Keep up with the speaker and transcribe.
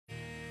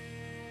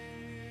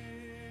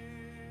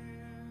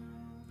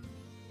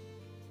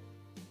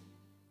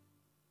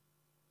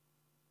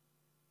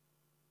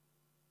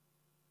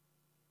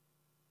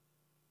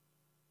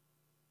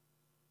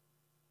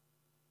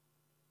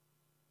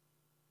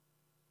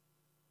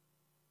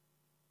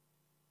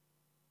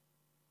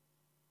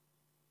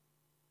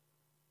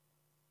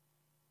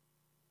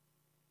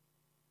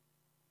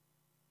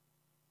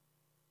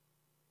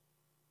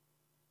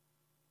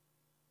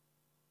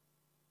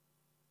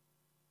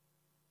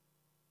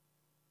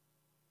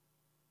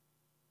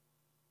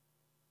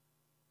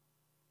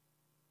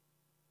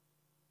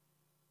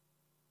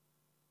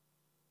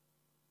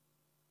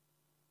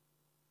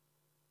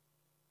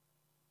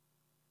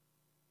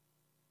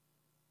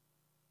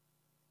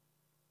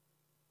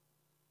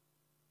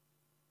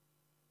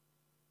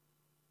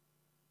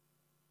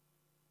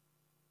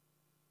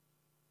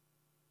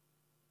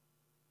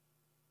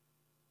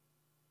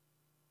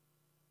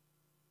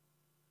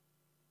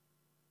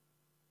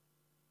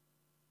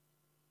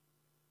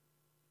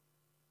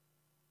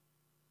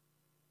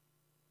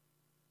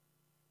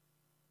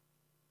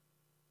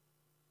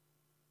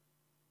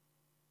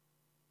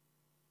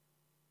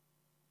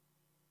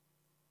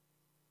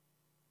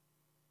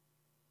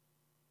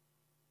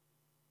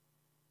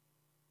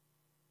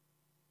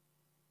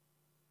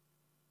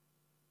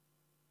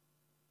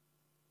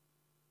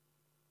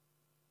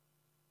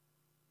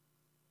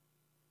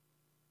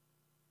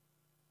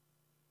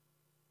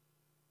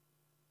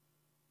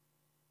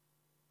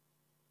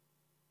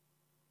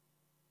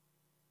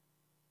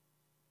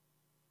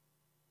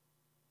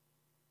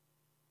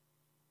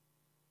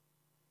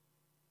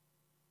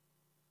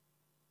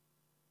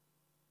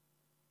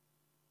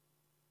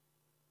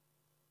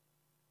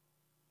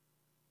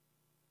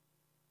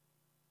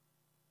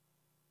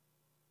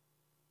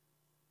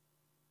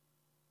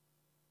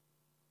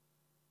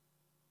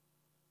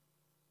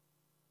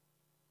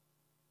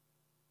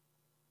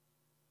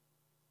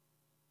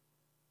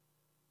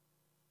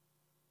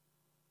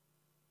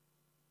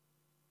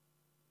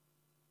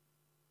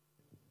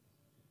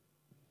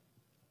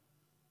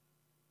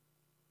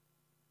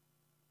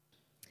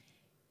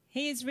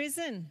He is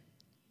risen.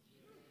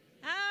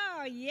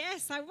 Oh,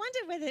 yes. I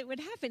wondered whether it would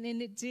happen, and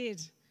it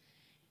did.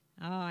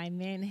 Oh,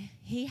 amen.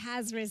 He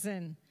has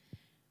risen.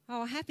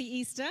 Oh, happy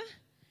Easter.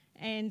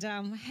 And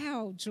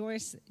how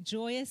joyous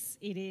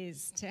it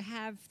is to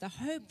have the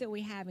hope that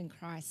we have in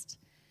Christ.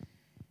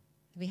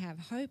 We have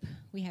hope,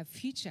 we have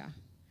future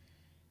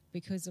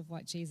because of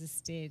what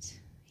Jesus did.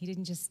 He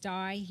didn't just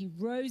die, he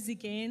rose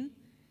again.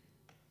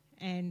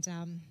 And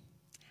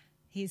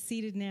he is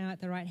seated now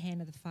at the right hand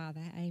of the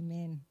Father.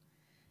 Amen.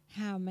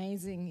 How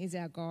amazing is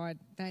our God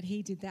that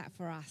he did that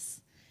for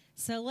us.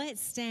 So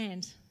let's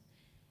stand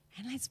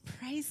and let's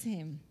praise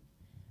him,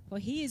 for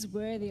he is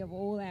worthy of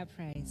all our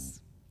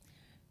praise.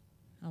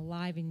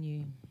 Alive in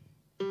you.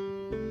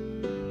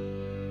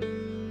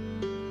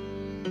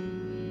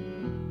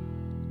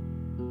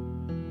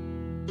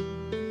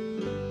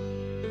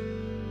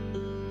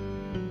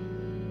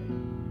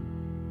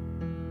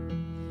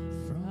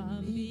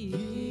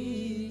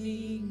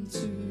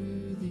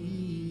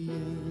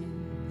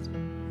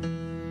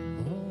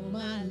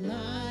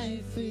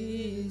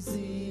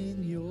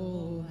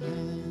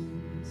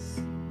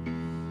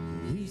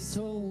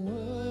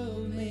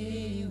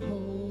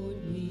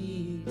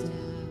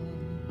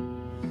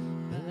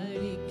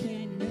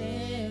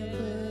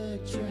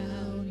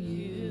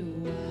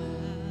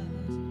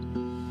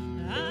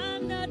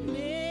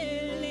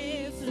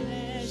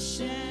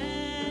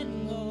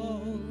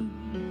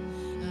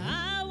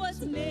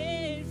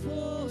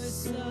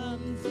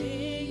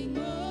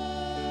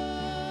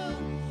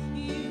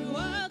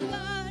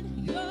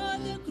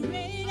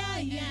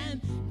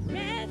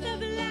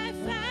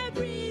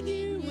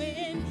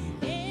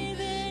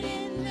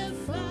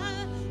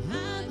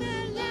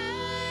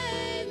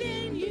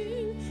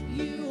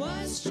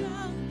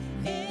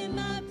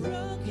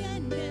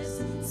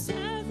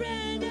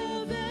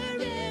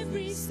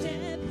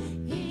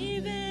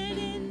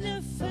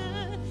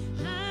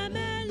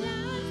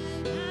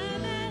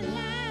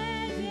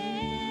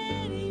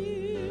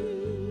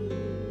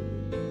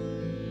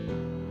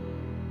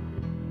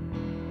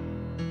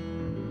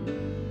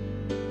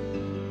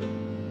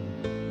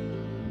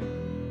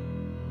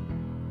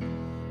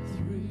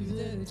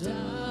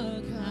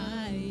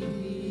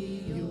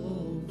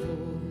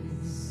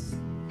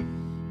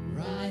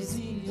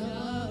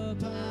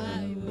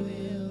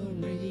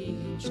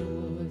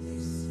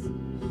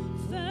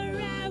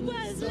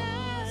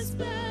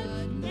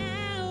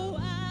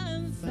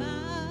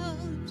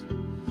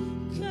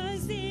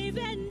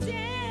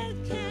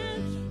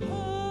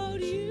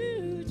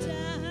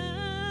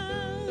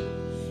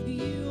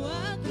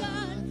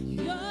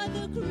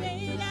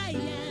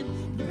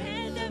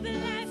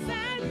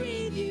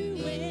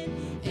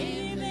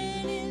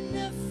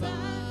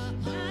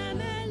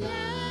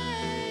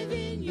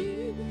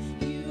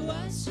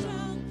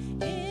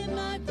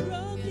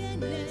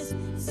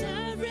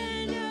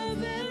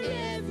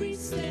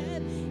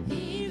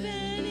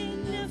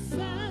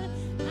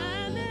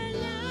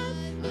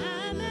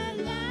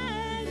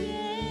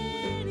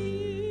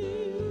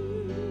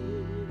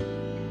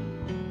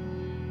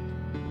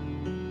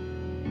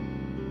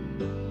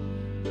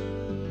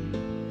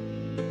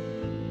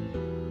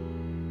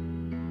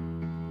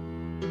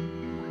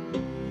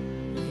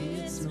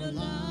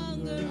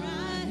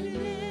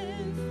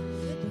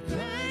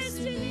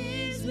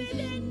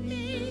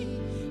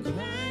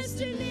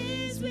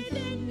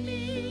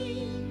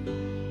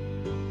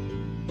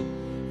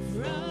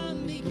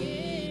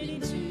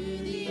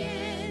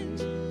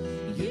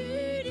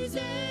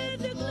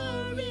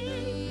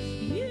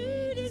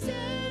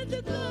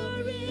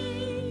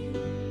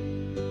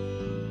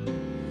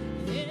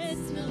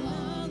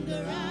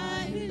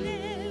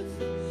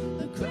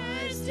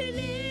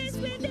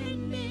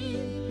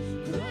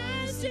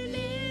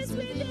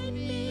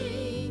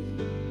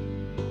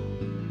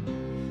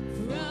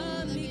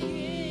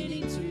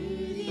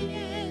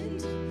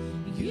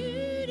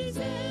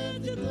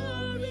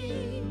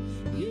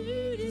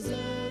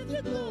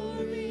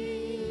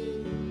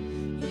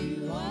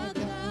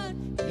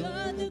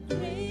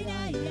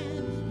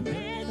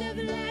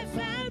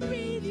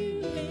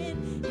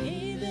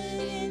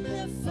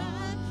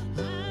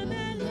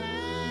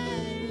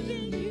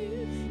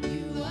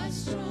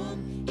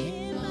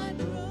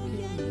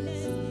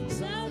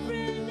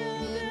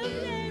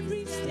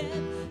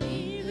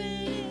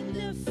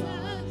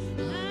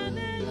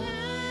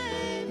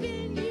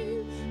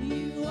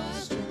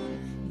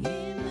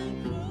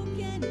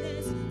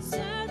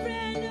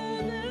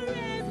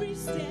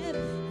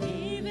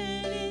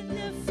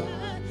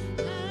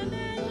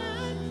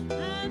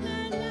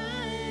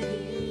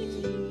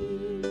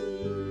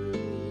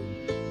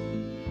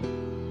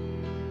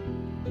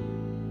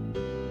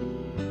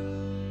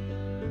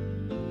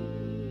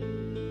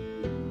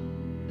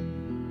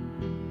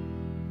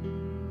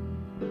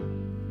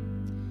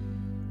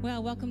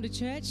 Well, welcome to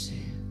church.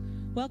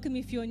 Welcome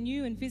if you're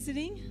new and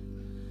visiting,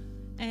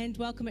 and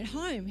welcome at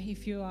home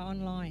if you are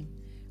online.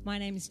 My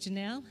name is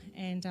Janelle,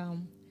 and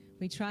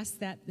we trust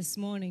that this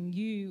morning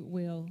you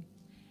will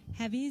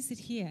have ears that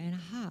hear and a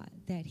heart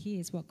that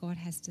hears what God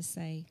has to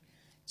say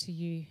to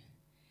you.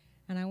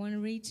 And I want to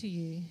read to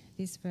you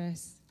this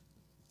verse.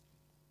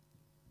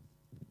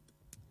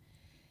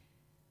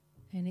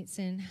 And it's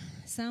in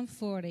Psalm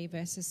 40,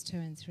 verses 2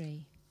 and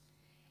 3.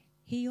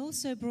 He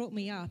also brought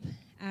me up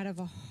out of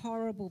a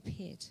horrible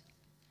pit,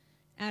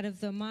 out of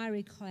the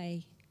miry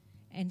clay,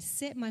 and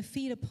set my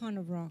feet upon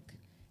a rock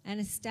and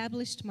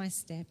established my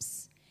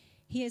steps.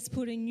 He has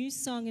put a new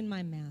song in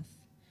my mouth,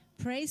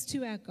 praise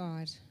to our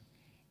God.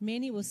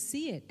 Many will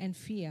see it and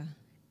fear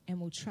and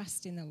will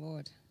trust in the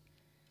Lord.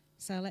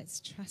 So let's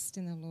trust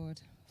in the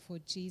Lord, for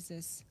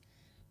Jesus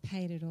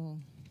paid it all.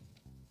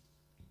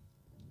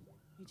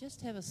 We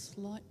just have a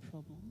slight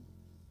problem.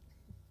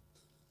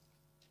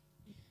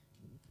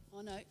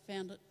 Oh no,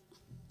 found it.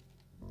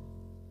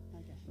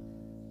 Okay.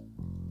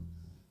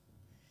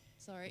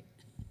 Sorry.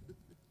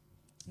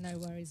 No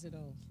worries at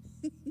all.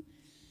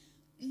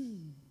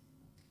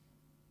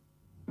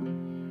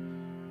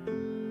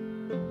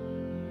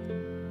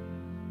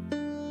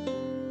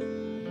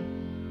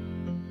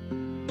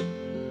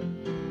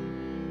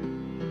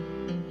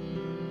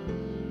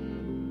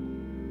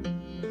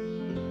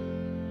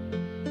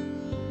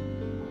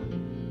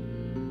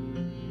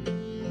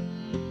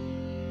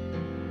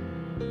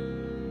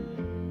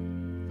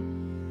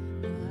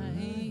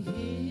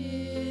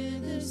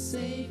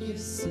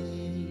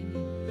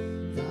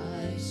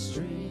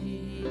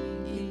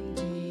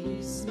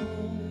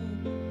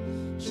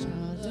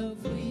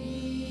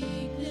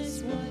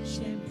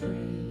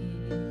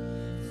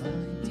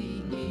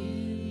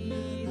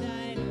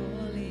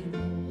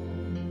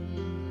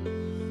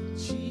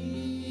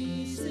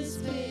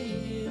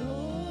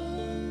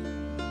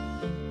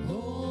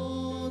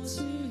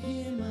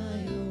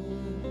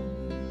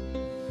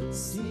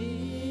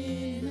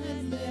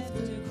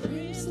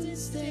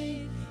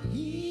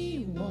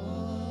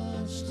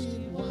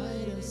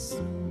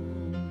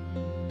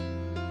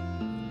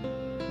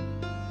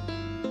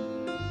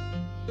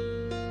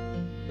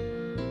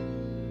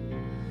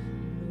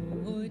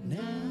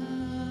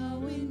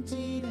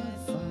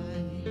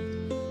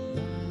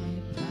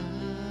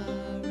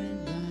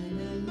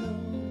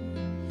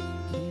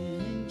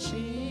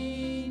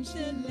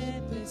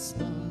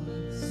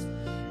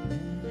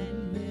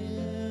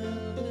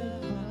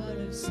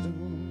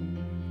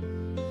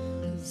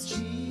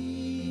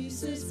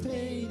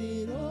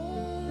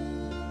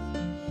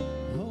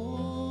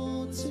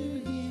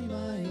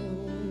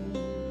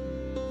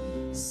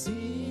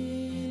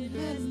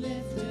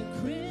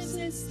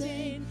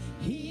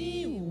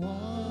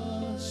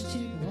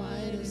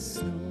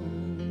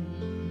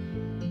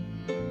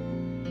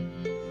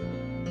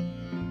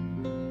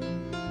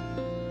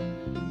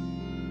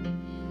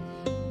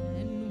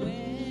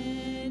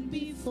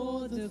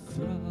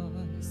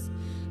 Cross,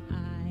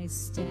 I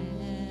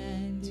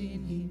stand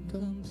in Him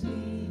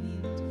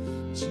complete.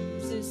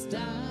 Jesus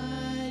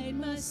died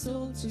my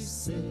soul to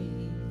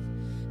save.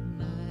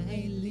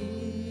 My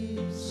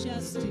lips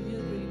shall still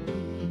repeat,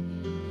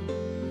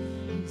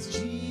 it's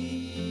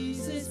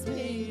Jesus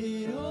paid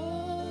it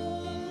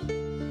all.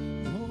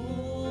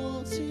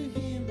 All to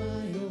Him I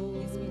owe.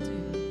 Yes, we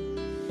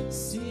do.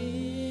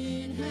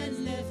 Sin had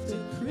left a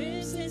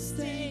crimson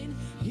stain.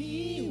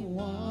 He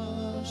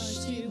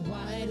washed it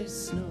white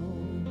as snow.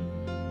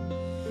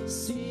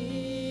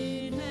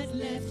 Sin had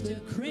left a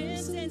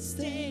crimson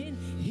stain.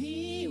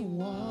 He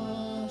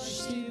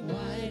washed it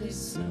white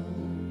as snow.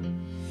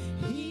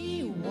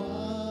 He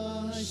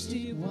washed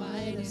it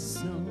white as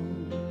snow.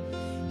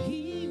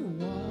 He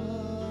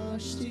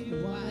washed it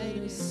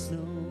white as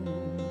snow.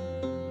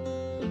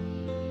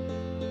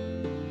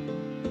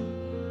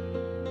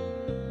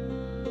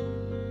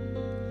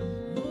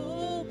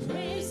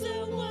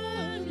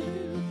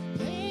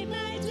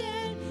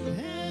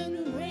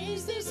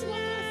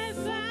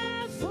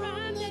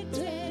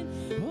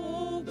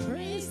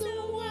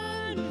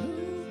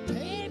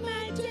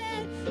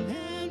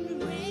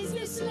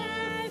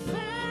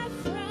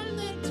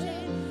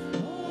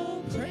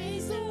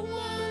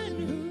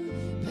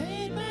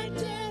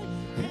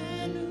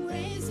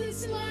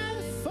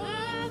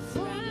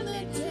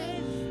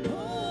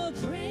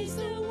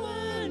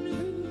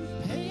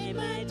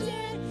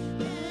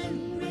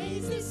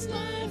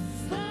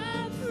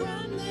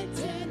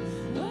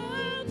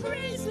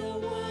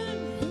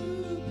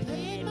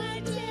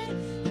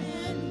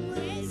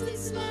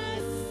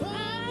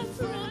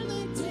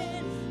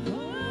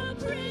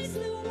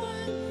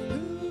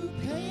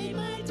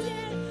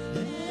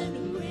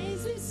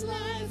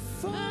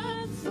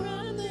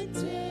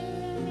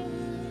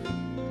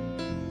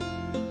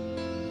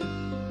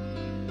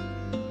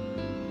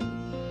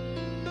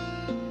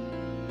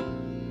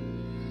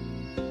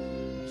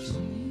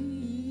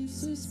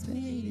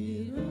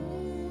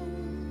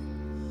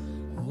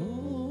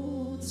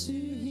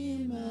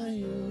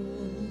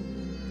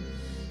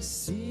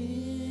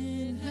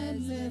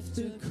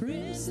 The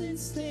crimson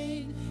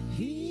stain,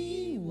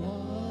 He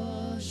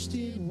washed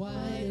it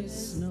white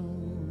as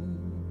snow.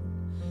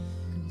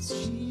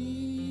 'Cause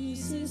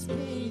Jesus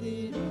paid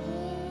it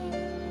all.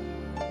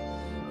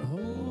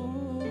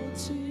 Oh,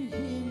 to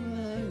Him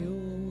I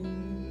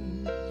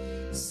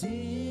owe.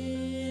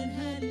 Sin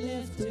had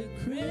left after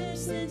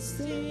crimson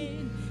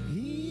stain,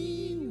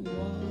 he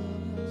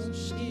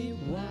washed it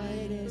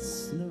white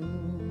as snow.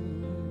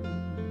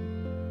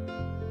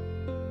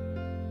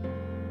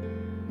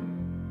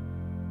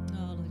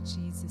 Oh, Lord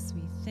Jesus,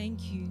 we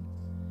thank you.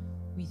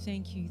 We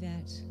thank you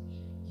that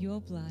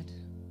your blood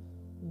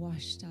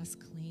washed us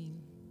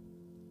clean.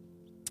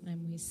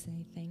 And we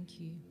say thank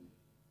you.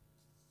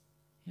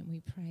 And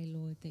we pray,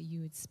 Lord, that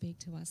you would speak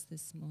to us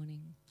this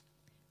morning.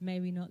 May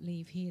we not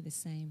leave here the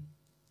same,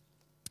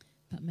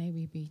 but may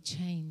we be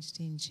changed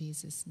in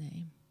Jesus'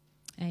 name.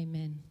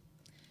 Amen.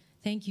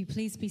 Thank you.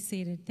 Please be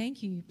seated.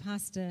 Thank you,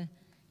 Pastor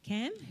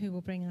Cam, who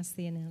will bring us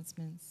the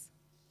announcements.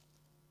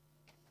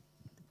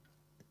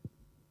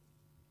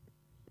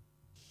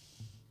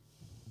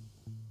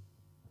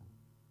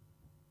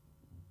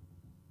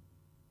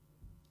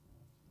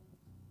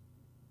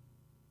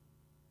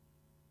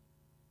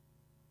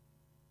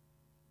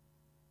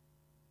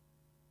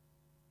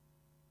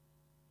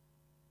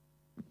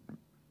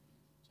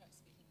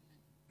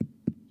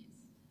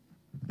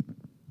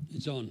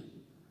 It's on.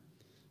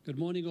 Good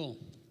morning, all.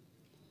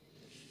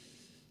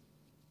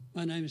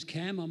 My name is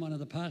Cam. I'm one of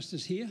the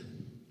pastors here.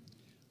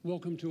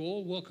 Welcome to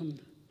all. Welcome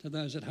to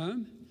those at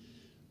home.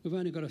 We've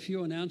only got a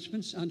few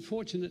announcements.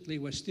 Unfortunately,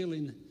 we're still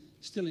in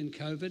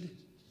COVID,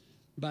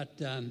 but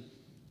the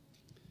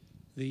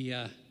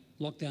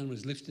lockdown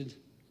was lifted,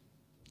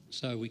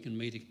 so we can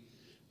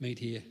meet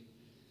here,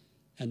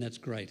 and that's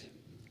great.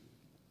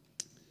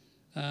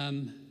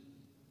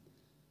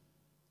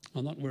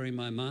 I'm not wearing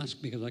my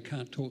mask because I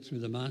can't talk through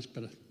the mask,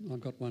 but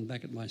I've got one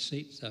back at my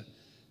seat, so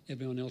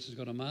everyone else has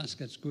got a mask.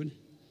 That's good.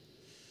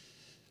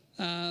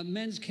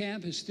 Men's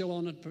camp is still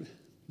on at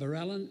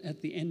Barallan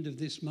at the end of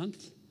this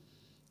month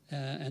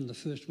and the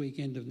first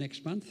weekend of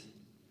next month.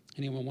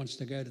 Anyone wants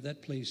to go to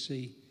that, please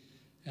see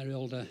our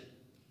elder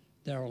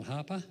Darryl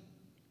Harper.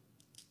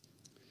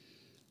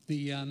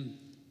 We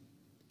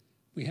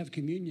have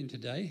communion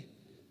today.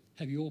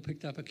 Have you all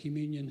picked up a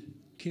communion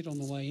kit on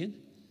the way in?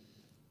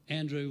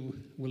 Andrew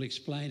will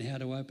explain how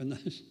to open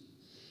those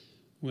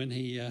when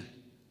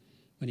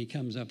he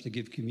comes up to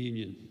give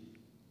communion.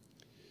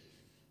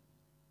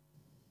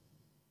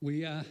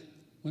 We're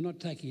not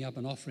taking up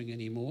an offering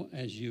anymore,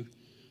 as you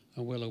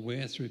are well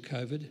aware, through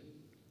COVID.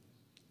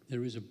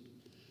 There is an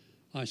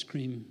ice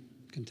cream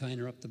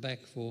container up the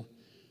back for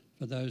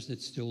those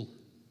that still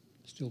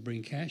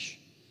bring cash,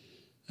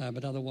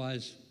 but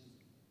otherwise,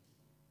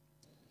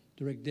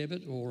 direct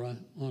debit or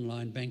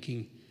online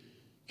banking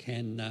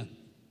can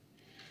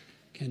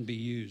be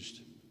used.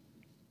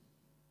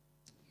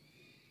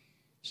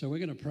 So we're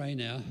going to pray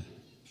now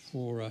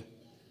for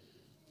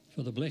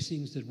the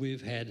blessings that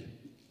we've had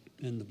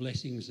and the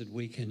blessings that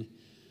we can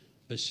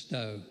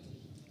bestow.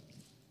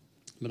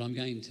 But I'm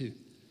going to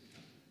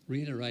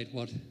reiterate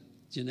what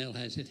Janelle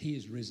has said. He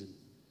is risen.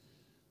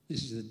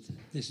 This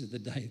is the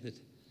day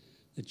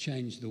that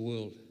changed the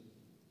world.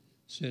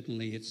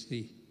 Certainly,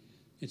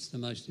 it's the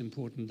most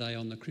important day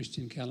on the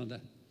Christian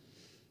calendar,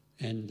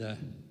 and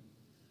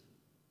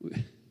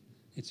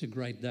it's a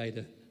great day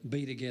to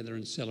be together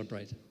and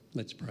celebrate.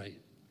 Let's pray.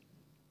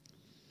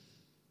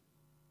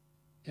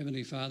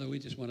 Heavenly Father, we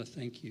just want to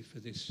thank you for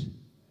this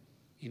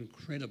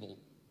incredible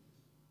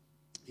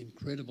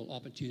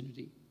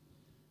opportunity,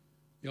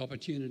 the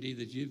opportunity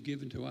that you've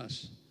given to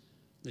us,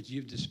 that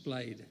you've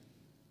displayed,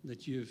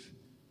 that you've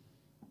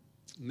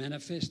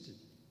manifested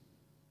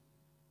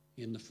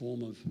in the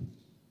form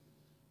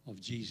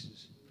of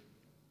Jesus.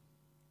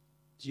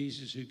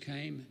 Jesus who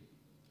came,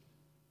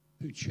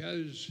 who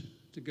chose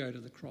to go to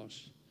the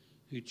cross,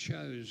 who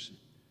chose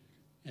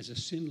as a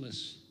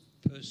sinless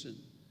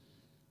person,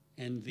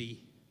 and the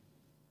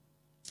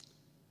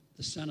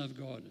Son of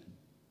God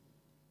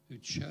who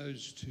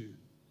chose to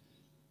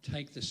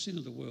take the sin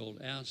of the world,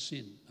 our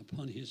sin,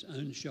 upon his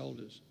own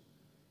shoulders,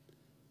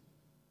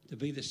 to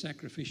be the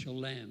sacrificial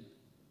lamb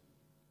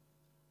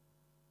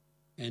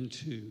and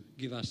to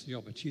give us the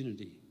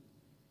opportunity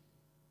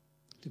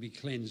to be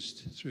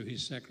cleansed through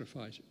his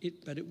sacrifice.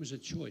 But it was a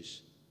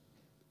choice.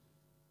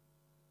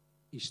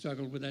 He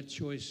struggled with that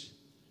choice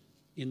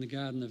in the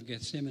Garden of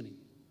Gethsemane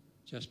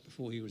just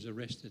before he was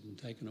arrested and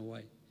taken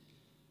away.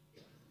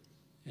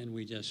 And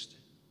we just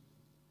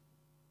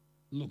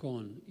look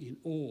on in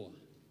awe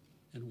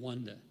and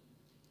wonder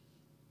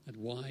at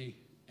why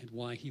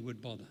he would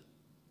bother.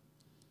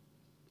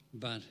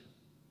 But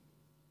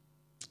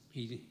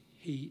he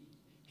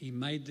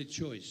made the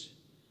choice,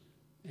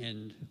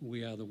 and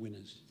we are the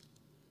winners.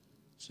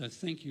 So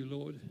thank you,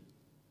 Lord.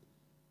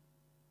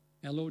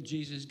 Our Lord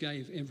Jesus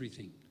gave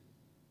everything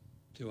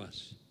to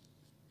us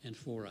and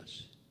for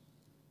us.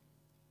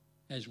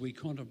 As we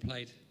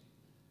contemplate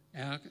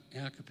our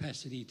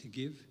capacity to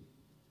give,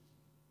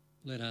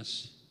 let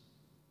us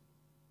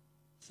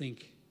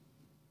think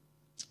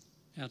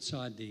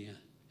outside the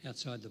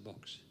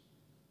box.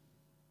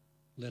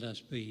 Let us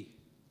be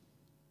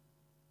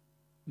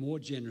more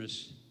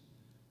generous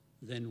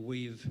than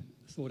we've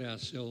thought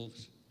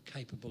ourselves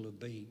capable of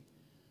being.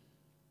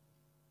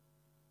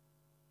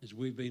 As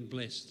we've been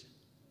blessed,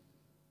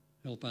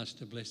 help us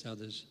to bless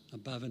others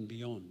above and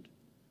beyond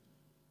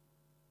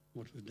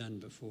what we've done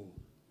before.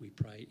 We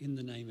pray in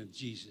the name of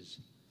Jesus.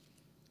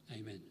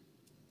 Amen.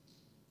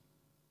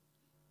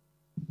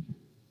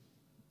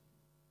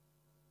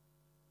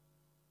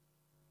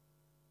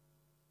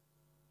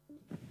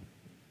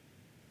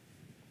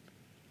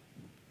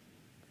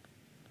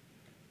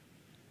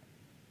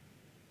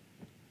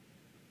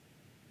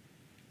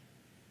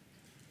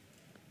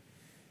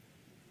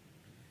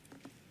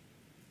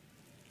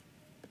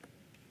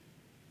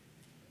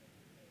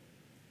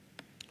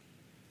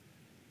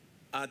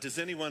 Does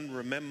anyone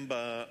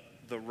remember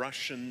the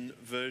Russian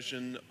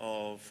version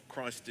of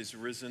Christ is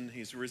risen,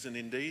 he's risen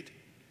indeed?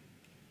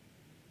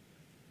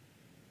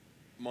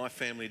 My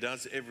family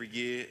does. Every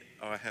year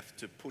I have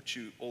to put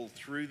you all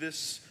through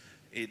this.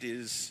 It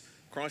is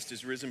Christ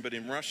is risen, but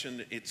in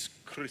Russian it's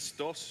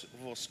Christos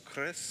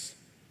voskres,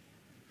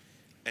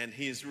 and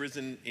he is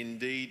risen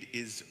indeed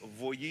is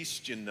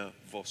voistino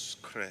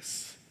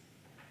voskres.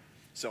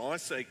 So I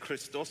say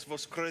Christos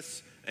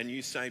voskres, and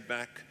you say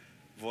back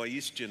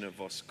voistino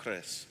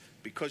voskres.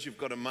 Because you've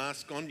got a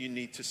mask on, you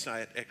need to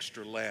say it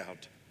extra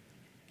loud.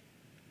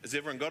 Has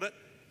everyone got it?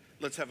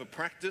 Let's have a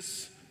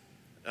practice.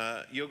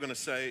 You're going to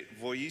say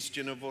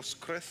voistino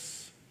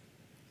voskres.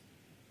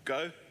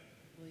 Go.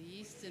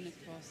 Voistino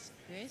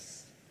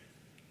voskres.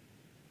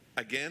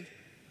 Again.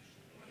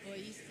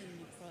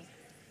 Voistino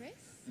voskres.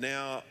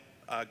 Now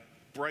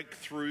break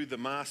through the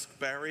mask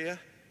barrier.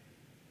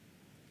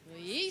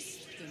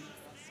 Voistino voskres.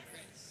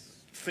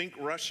 Think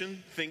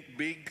Russian, think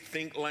big,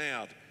 think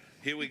loud.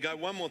 Here we go,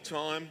 one more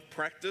time,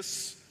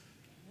 practice.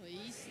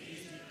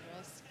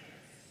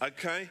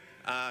 Okay,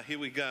 here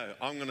we go.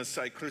 I'm going to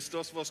say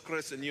Christos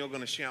voskres, and you're going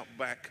to shout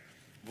back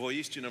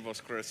voistino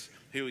voskres.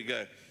 Here we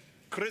go.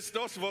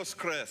 Christos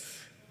voskres.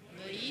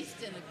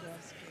 Voistino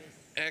voskres.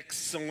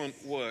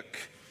 Excellent work.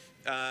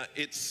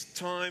 It's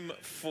time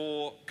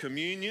for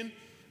communion,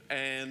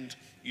 and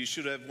you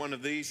should have one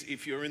of these.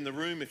 If you're in the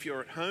room, if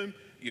you're at home,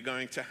 you're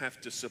going to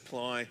have to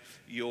supply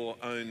your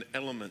own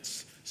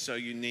elements. So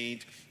you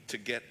need to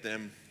get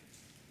them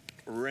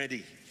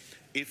ready.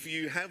 If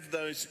you have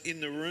those in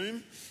the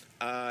room,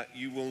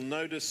 you will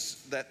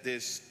notice that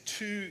there's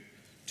two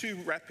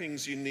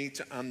wrappings you need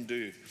to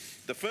undo.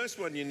 The first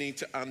one you need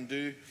to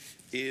undo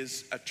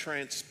is a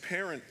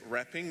transparent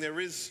wrapping. There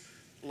is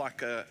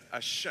like a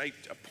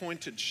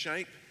pointed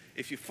shape.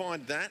 If you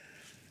find that,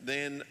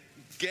 then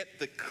get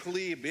the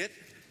clear bit,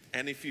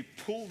 and if you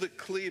pull the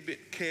clear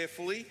bit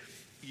carefully,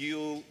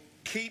 you'll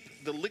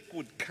keep the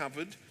liquid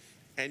covered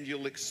and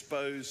you'll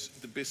expose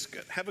the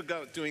biscuit. Have a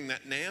go at doing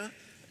that now,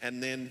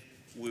 and then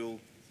we'll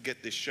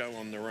get this show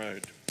on the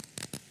road.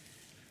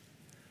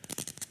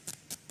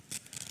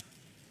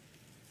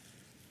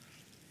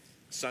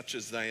 Such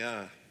as they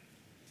are.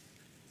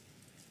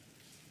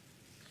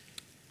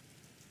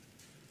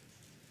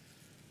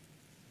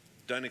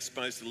 Don't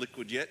expose the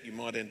liquid yet, you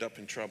might end up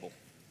in trouble.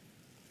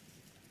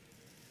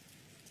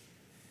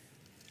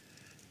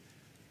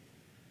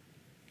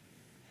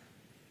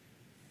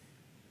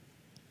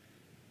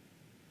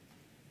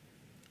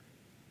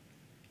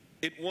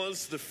 It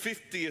was the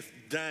 50th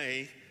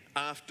day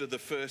after the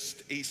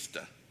first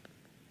Easter,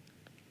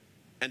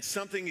 and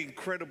something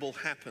incredible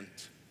happened.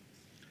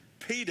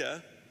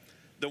 Peter,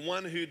 the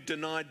one who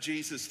denied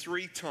Jesus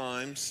 3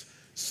 times,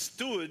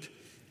 stood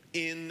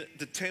in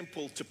the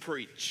temple to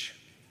preach.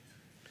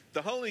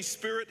 The Holy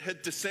Spirit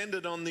had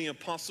descended on the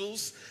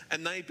apostles,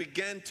 and they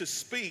began to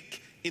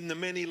speak in the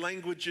many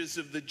languages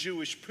of the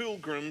Jewish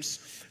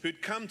pilgrims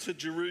who'd come to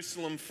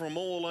Jerusalem from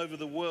all over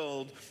the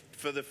world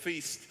for the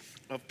feast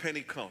of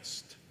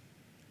Pentecost.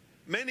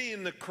 Many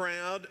in the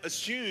crowd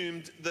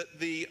assumed that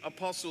the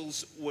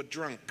apostles were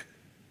drunk,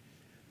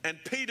 and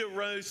Peter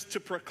rose to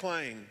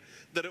proclaim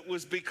that it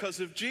was because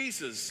of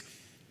Jesus,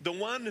 the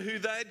one who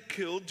they'd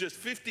killed just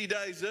 50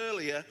 days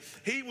earlier.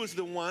 He was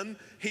the one,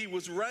 he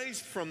was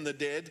raised from the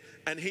dead,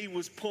 and he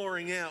was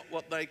pouring out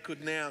what they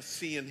could now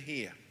see and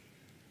hear.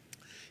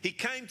 He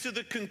came to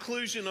the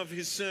conclusion of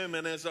his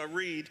sermon as I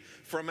read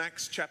from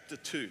Acts chapter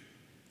 2.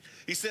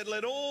 He said,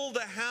 "Let all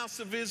the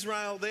house of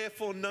Israel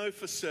therefore know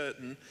for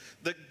certain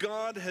that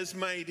God has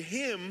made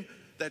him,"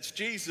 that's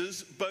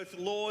Jesus, "both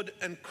Lord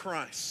and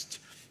Christ,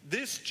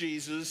 this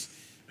Jesus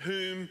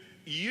whom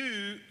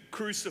you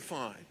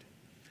crucified."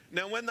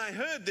 Now when they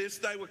heard this,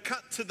 they were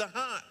cut to the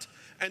heart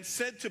and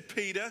said to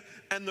Peter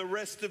and the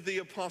rest of the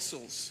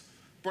apostles,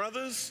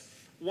 "Brothers,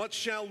 what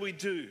shall we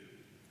do?"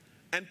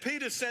 And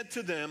Peter said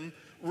to them,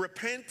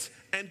 "Repent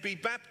and be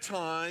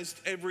baptized,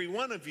 every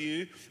one of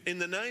you, in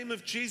the name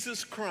of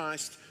Jesus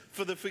Christ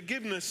for the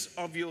forgiveness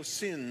of your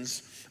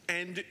sins,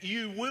 and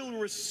you will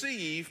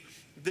receive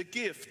the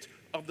gift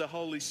of the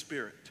Holy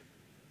Spirit.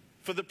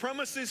 For the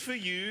promise is for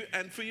you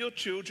and for your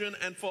children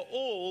and for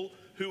all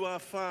who are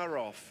far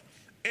off,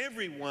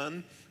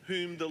 everyone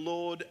whom the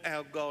Lord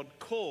our God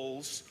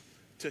calls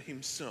to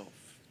himself."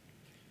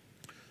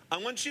 I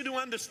want you to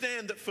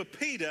understand that for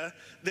Peter,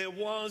 there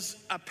was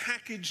a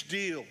package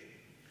deal.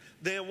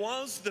 There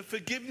was the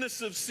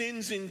forgiveness of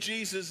sins in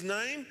Jesus'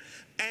 name,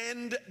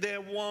 and there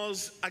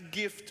was a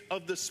gift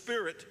of the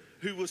Spirit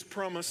who was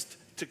promised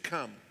to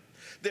come.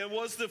 There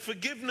was the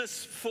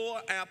forgiveness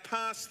for our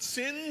past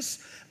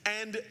sins,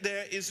 and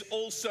there is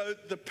also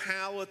the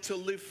power to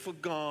live for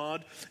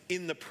God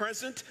in the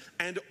present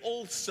and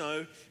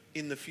also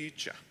in the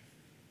future.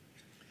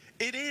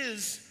 It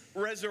is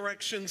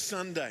Resurrection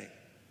Sunday.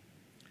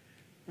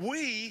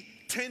 We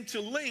tend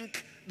to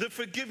link the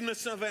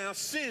forgiveness of our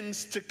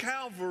sins to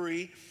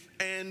Calvary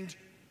and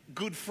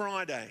Good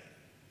Friday.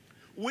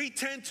 We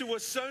tend to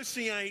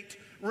associate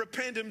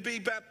repent and be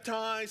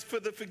baptized for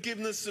the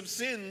forgiveness of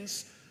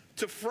sins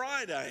to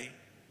Friday,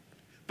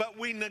 but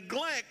we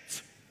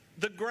neglect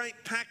the great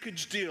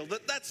package deal,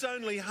 that's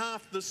only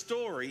half the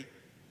story.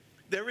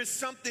 There is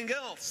something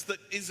else that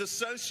is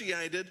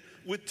associated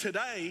with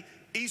today,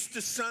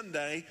 Easter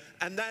Sunday,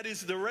 and that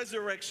is the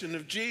resurrection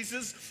of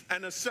Jesus,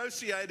 and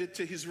associated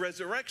to his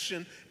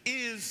resurrection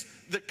is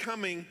the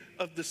coming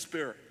of the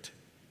Spirit.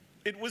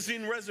 It was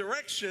in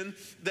resurrection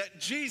that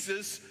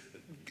Jesus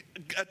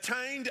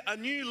attained a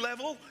new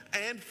level,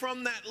 and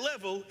from that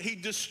level he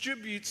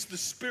distributes the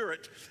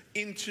Spirit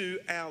into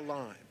our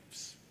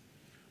lives.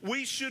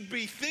 We should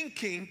be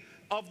thinking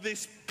of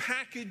this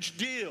package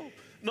deal,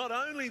 not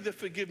only the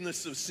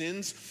forgiveness of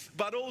sins,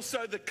 but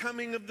also the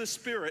coming of the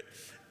Spirit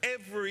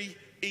every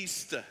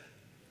Easter.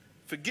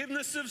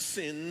 Forgiveness of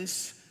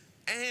sins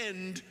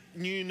and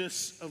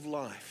newness of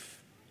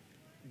life.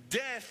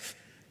 Death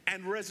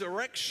and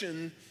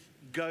resurrection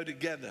go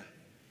together.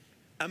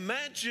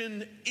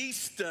 Imagine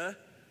Easter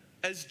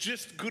as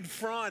just Good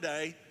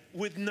Friday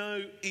with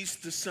no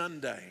Easter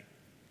Sunday.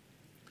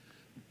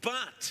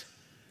 But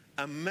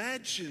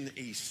imagine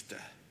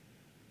Easter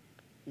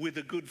with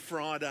a Good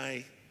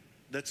Friday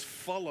that's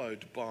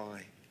followed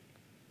by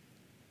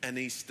an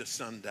Easter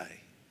Sunday.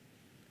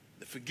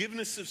 The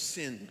forgiveness of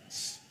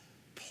sins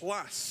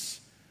plus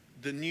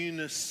the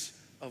newness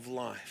of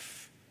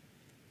life.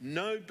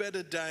 No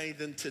better day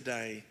than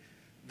today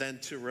than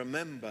to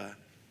remember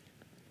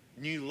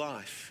new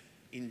life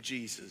in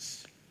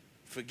Jesus.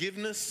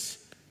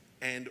 Forgiveness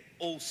and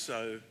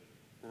also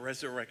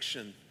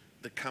resurrection,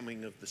 the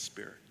coming of the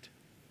Spirit.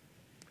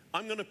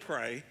 I'm going to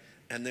pray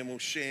and then we'll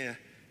share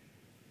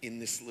in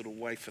this little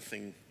wafer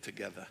thing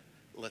together.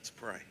 Let's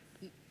pray.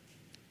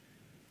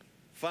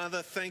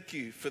 Father, thank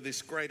you for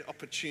this great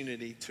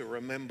opportunity to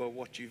remember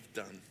what you've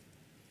done.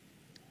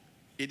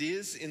 It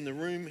is in the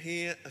room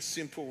here a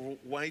simple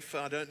wafer.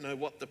 I don't know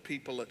what the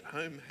people at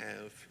home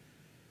have,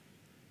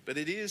 but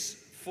it is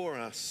for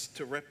us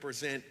to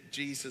represent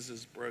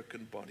Jesus'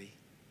 broken body.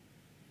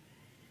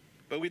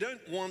 But we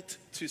don't want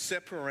to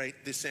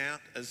separate this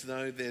out as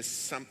though there's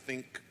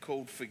something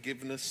called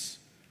forgiveness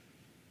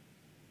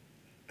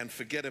and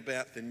forget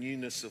about the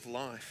newness of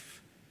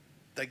life.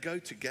 They go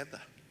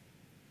together.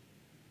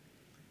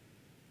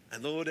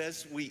 And Lord,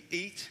 as we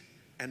eat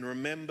and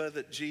remember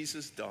that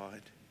Jesus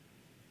died,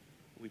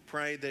 we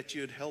pray that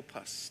you'd help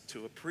us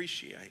to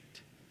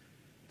appreciate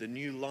the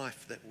new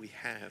life that we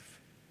have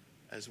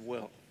as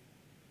well,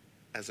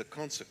 as a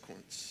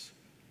consequence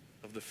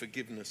of the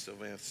forgiveness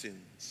of our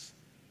sins.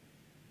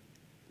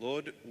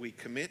 Lord, we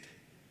commit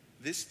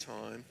this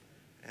time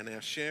and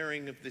our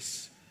sharing of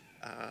this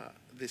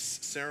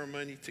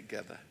ceremony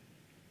together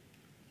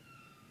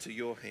to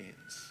your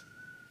hands.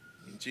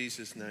 In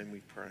Jesus' name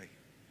we pray.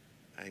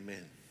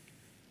 Amen.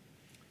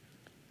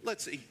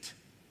 Let's eat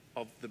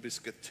of the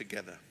biscuit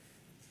together.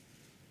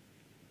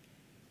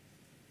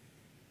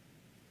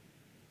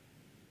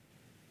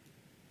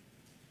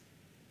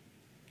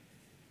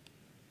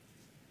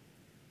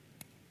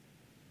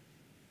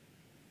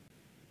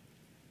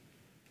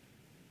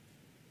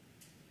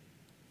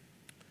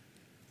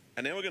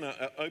 And now we're going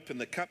to open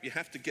the cup. You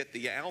have to get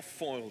the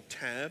alfoil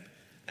tab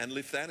and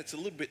lift that. It's a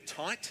little bit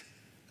tight.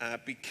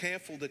 Be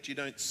careful that you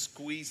don't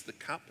squeeze the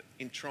cup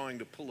in trying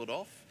to pull it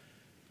off.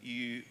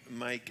 You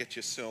may get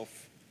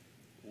yourself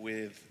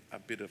with a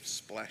bit of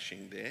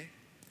splashing there.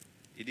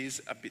 It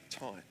is a bit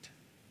tight.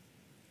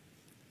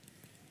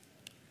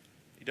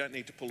 You don't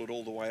need to pull it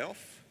all the way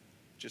off.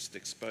 Just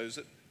expose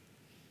it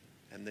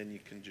and then you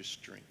can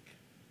just drink.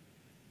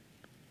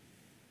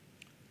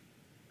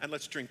 And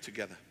let's drink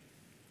together.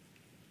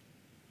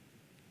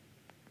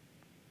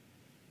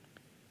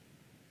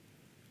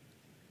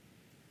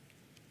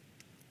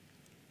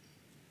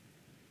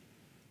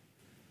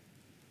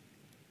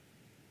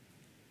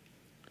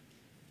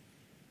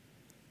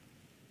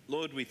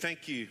 Lord, we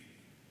thank you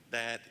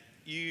that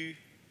you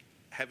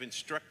have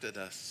instructed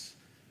us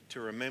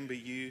to remember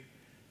you.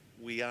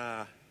 We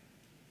are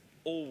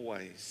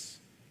always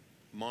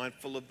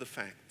mindful of the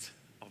fact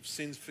of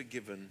sins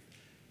forgiven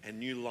and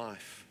new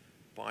life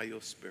by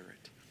your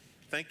Spirit.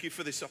 Thank you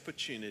for this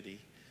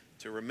opportunity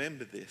to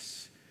remember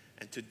this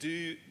and to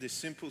do this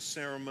simple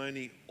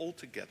ceremony all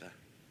together.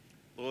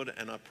 Lord,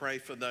 and I pray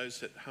for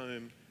those at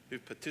home who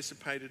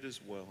participated as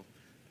well,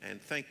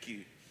 and thank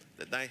you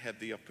that they have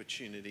the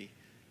opportunity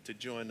to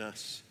join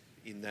us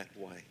in that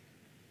way.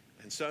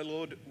 And so,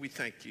 Lord, we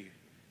thank you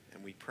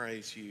and we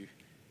praise you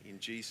in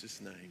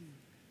Jesus' name.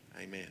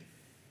 Amen.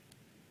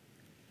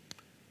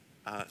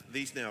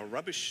 These now are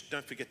rubbish.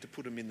 Don't forget to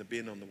put them in the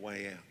bin on the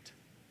way out.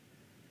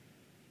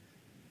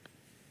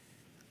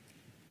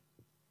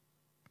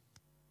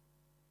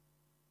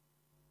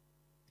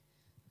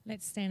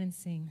 Let's stand and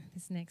sing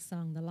this next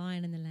song, The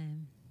Lion and the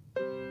Lamb.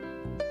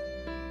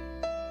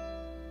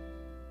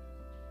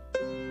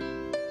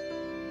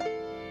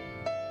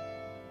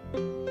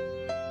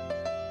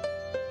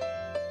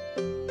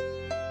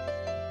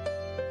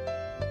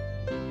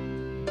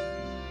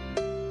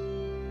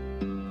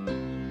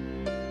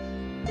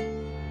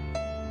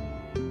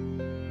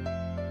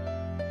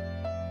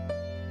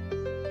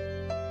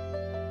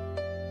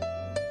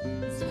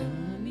 It's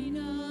coming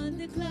on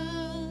the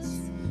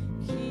clouds,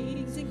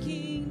 kings and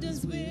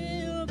kingdoms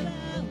will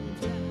bow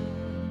down.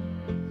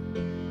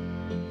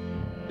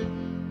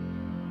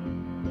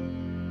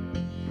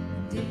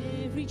 And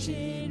every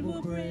chain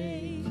will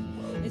break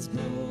as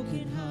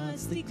broken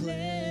hearts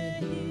declare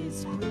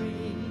His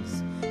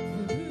praise.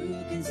 For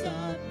who can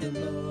stop the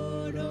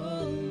Lord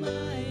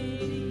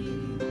Almighty?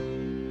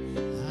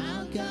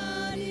 Our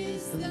God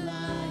is the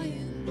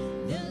Lion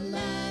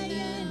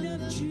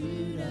of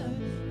Judah.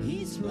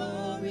 He's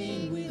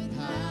roaring with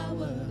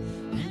power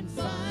and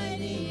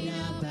fighting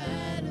our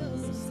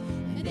battles,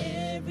 and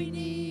every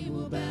knee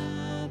will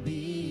bow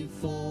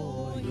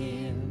before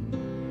Him.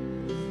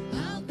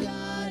 Our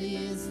God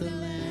is the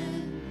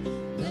Lamb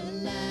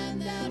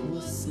that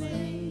was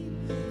slain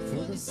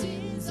for the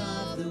sins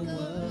of the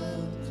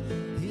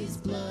world. His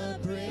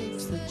blood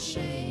breaks the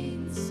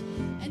chains,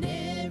 and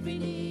every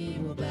knee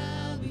will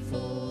bow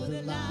before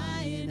the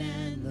Lion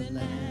and the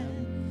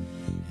Lamb.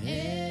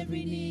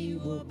 Every knee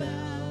will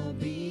bow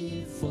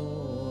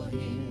before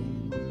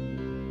Him.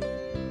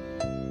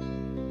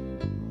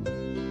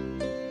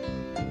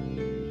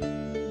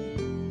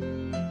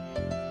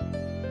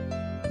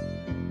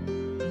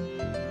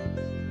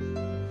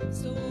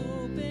 So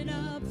open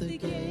up the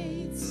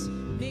gates,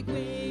 make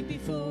way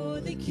before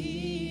the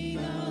King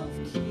of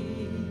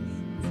Kings.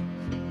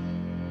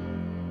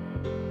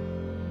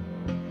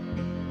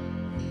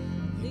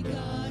 The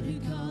God who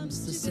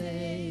comes to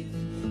save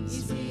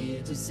is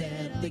here to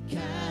set the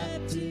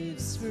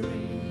captives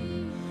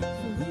free.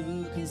 For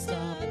who can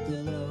stop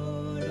the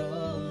Lord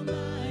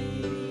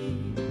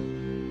Almighty?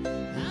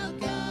 Our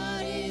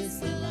God is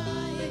the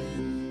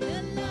Lion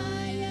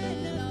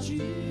of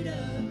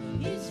Judah.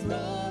 He's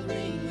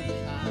roaring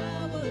with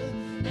power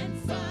and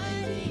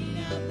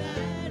fighting our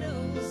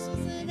battles,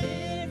 and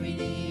every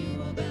knee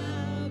will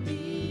bow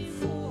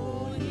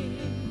before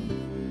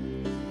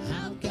Him.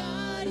 Our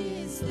God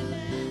is the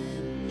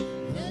Lamb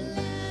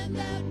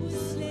that was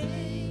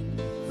slain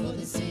for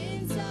the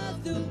sins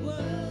of the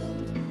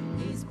world.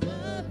 His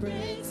blood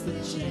breaks the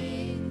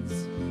chains,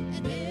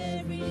 and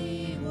every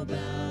knee will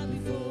bow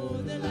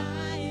before the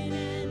Lion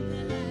and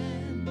the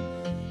Lamb.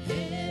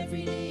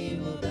 Every knee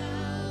will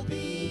bow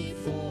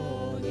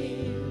before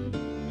Him.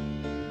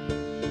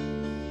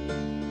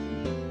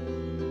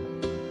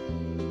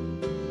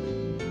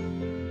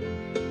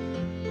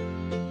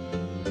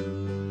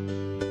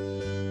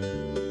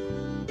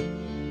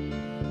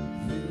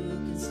 Who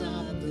can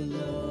stop the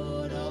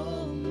Lord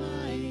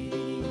Almighty?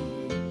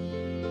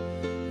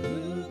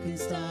 Who can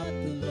stop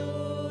the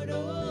Lord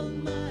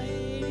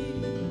Almighty?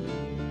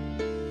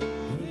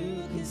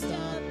 Who can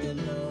stop the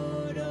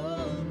Lord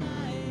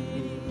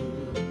Almighty?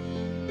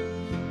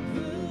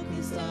 Who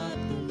can stop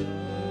the Lord?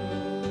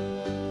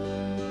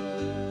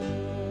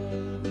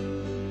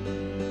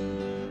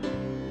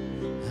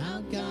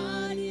 Our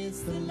God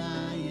is the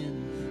Lion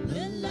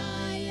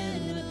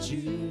of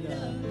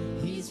Judah.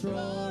 He's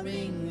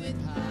roaring with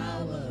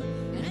power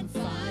and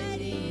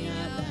fighting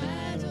our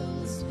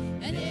battles,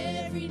 and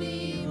every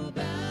knee will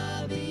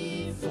bow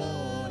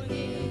before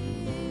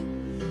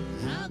Him.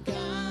 Our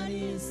God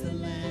is the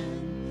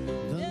Lamb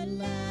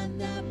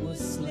that was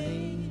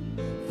slain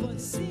for the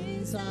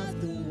sins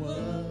of the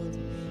world.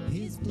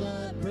 His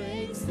blood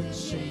breaks the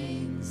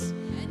chains,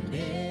 and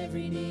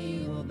every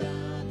knee will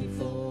bow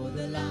before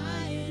the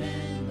Lion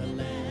and the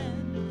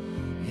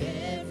Lamb.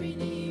 Every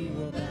knee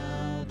will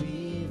bow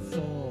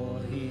before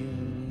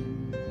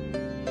Him.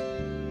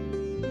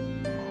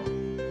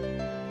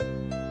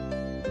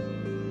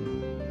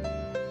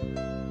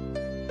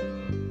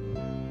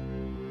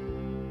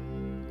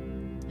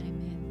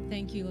 Amen.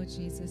 Thank you, Lord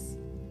Jesus.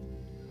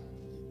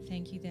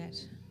 Thank you that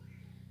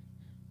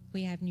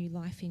we have new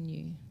life in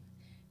you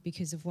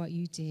because of what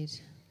you did,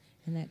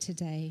 and that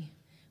today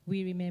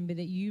we remember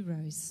that you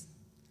rose.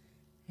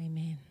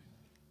 Amen.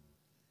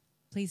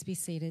 Please be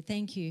seated.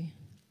 Thank you.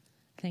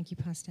 Thank you,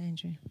 Pastor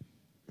Andrew.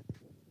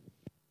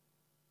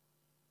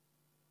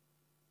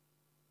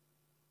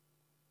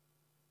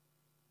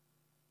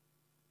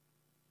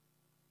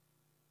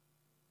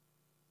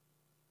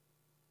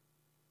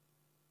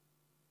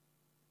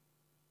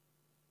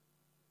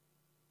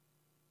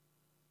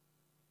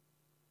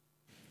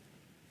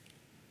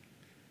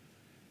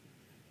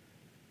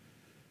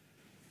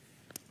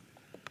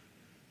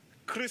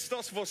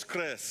 Christos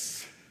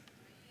voskres.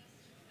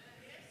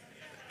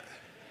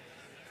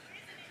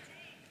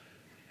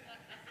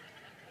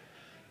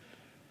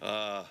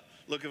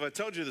 Look, if I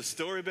told you the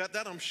story about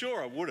that, I'm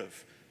sure I would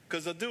have,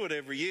 because I do it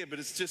every year, but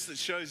it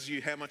shows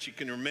you how much you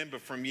can remember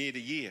from year to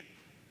year.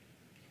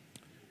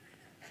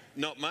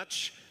 Not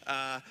much.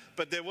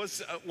 But there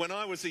was, when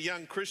I was a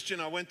young Christian,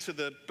 I went to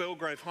the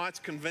Belgrave Heights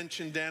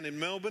Convention down in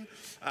Melbourne.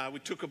 We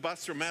took a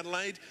bus from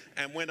Adelaide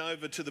and went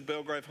over to the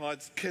Belgrave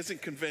Heights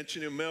Keswick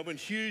Convention in Melbourne.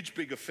 Huge,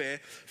 big affair.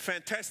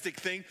 Fantastic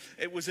thing.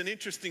 It was an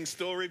interesting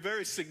story,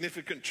 very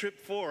significant trip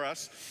for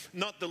us,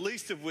 not the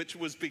least of which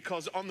was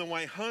because on the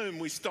way home,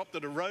 we stopped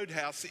at a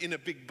roadhouse in a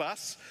big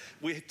bus.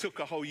 We took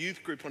a whole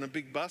youth group on a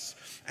big bus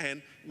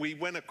and we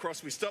went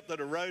across, we stopped at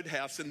a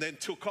roadhouse and then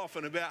took off,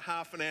 and about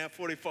half an hour,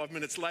 45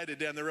 minutes later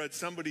down the road,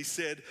 somebody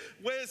said,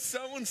 "Where's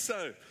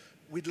so-and-so?"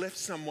 We'd left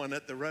someone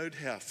at the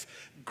roadhouse.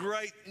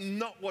 Great,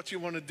 not what you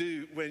want to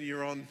do when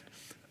you're on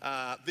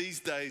these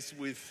days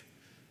with,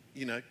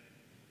 you know,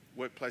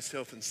 workplace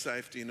health and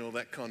safety and all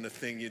that kind of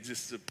thing. You're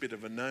just a bit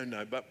of a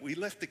no-no. But we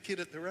left the kid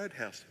at the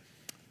roadhouse.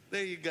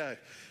 There you go.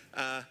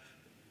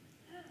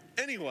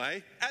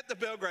 Anyway, at the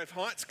Belgrave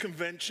Heights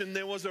Convention,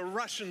 there was a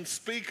Russian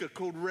speaker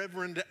called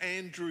Reverend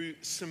Andrew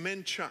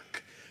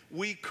Semenchuk.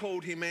 We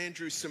called him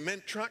Andrew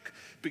Semenchuk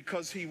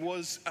because he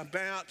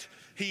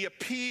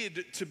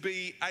appeared to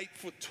be 8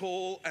 foot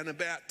tall and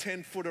about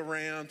 10 foot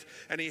around,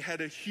 and he had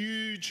a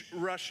huge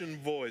Russian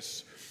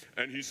voice,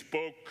 and he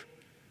spoke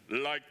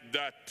like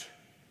that.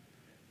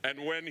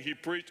 And when he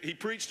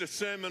preached a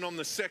sermon on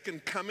the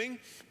second coming,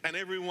 and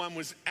everyone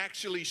was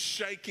actually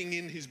shaking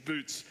in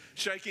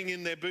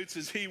their boots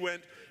as he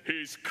went,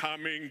 "He's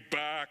coming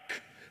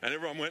back." And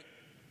everyone went.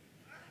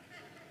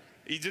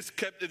 He just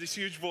kept it, this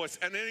huge voice.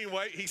 And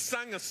anyway, he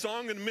sang a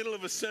song in the middle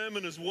of a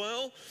sermon as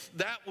well.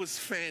 That was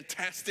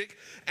fantastic.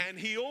 And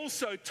he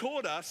also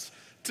taught us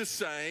to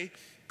say,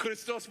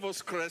 "Christos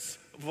voskres,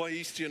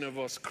 voistino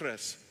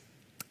voskres."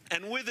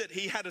 And with it,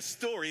 he had a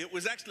story. It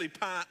was actually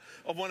part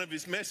of one of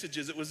his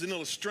messages. It was an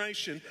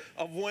illustration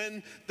of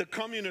when the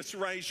communist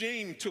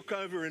regime took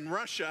over in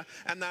Russia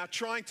and they were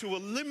trying to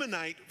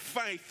eliminate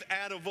faith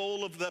out of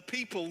all of the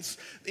peoples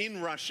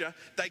in Russia.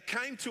 They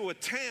came to a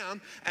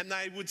town and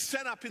they would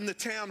set up in the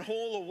town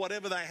hall or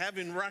whatever they have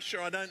in Russia.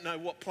 I don't know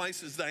what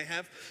places they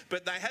have,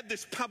 but they had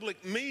this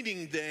public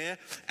meeting there,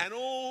 and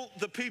all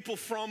the people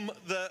from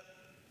the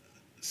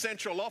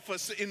central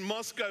office in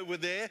Moscow were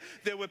there.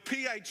 There were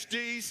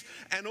PhDs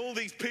and all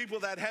these people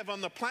they'd have on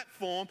the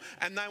platform,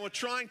 and they were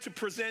trying to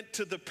present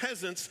to the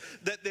peasants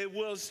that there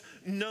was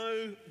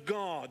no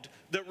God,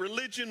 that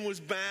religion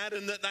was bad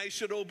and that they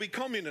should all be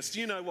communists.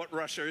 You know what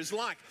Russia is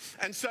like.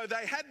 And so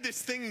they had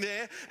this thing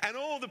there, and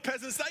all the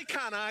peasants, they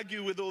can't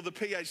argue with all the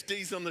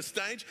PhDs on the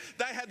stage.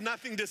 They had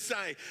nothing to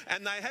say.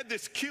 And they had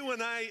this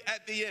Q&A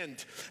at the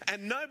end,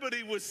 and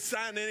nobody was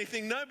saying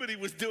anything, nobody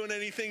was doing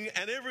anything,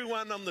 and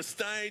everyone on the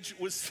stage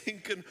was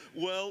thinking,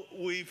 well,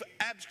 we've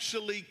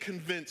actually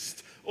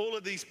convinced all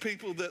of these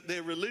people that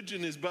their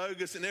religion is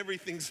bogus and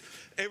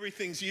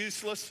everything's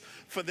useless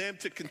for them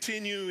to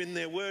continue in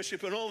their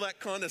worship and all that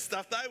kind of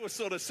stuff. They were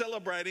sort of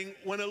celebrating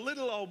when a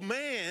little old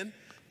man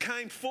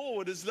came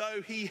forward as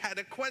though he had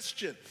a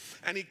question.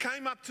 And he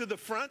came up to the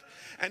front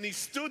and he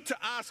stood to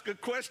ask a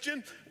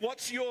question.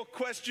 "What's your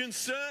question,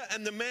 sir?"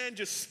 And the man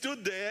just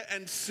stood there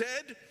and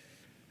said,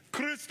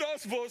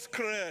 "Christos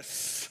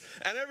voskres."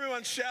 And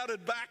everyone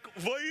shouted back,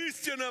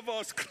 "Voistino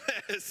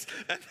voskres."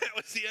 And that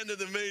was the end of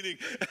the meeting.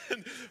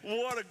 And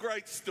what a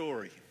great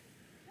story.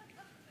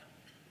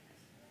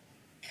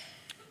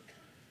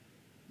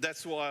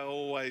 That's why I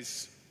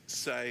always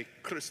say,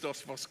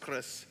 Christos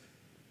voskres.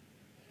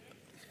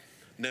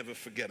 Never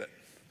forget it.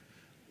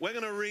 We're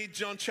going to read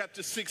John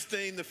chapter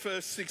 16, the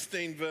first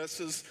 16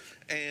 verses.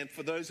 And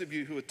for those of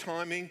you who are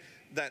timing,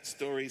 that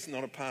story is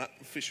not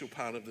official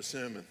part of the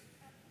sermon.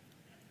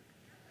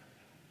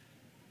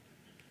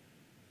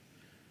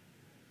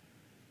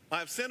 "I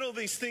have said all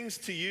these things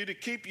to you to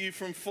keep you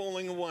from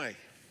falling away."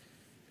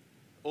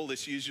 All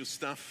this usual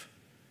stuff.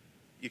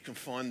 You can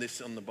find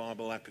this on the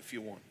Bible app if you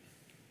want.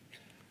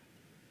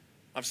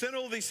 "I've said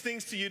all these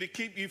things to you to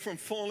keep you from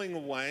falling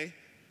away.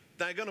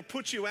 They're going to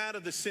put you out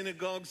of the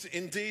synagogues.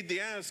 Indeed, the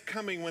hour is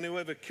coming when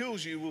whoever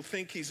kills you will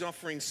think he's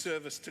offering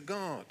service to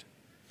God.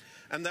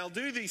 And they'll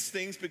do these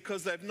things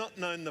because they've not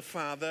known the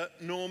Father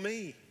nor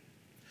me.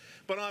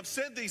 But I've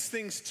said these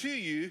things to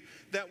you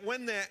that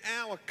when their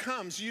hour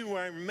comes, you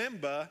will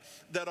remember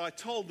that I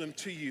told them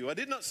to you. I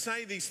did not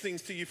say these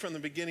things to you from the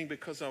beginning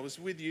because I was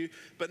with you,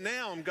 but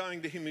now I'm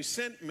going to him who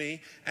sent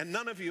me, and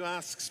none of you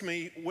asks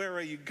me, 'Where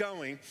are you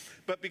going?'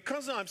 But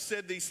because I've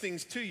said these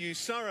things to you,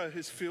 sorrow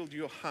has filled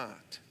your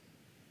heart."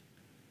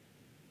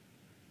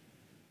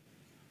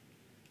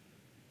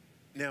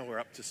 Now we're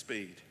up to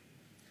speed.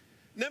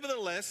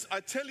 "Nevertheless, I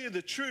tell you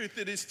the truth,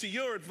 it is to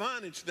your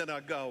advantage that I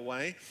go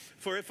away.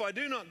 For if I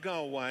do not go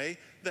away,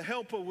 the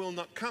Helper will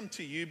not come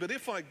to you. But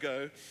if I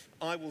go,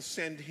 I will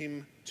send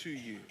him to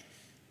you.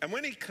 And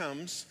when he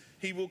comes,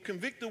 he will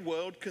convict the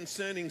world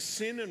concerning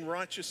sin and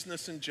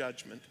righteousness and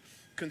judgment.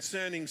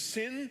 Concerning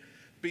sin,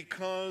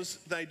 because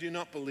they do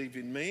not believe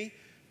in me.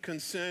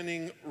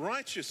 Concerning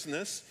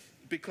righteousness,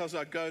 because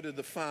I go to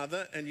the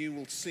Father and you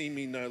will see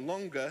me no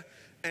longer.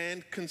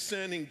 And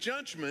concerning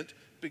judgment,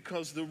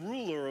 because the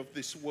ruler of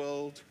this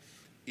world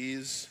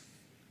is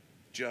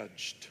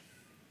judged.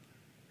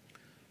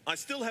 I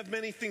still have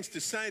many things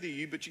to say to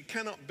you, but you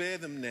cannot bear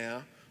them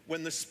now.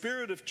 When the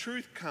Spirit of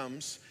truth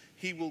comes,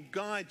 he will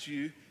guide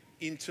you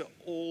into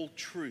all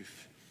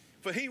truth.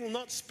 For he will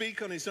not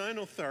speak on his own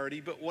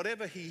authority, but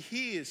whatever he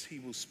hears he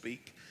will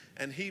speak,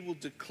 and he will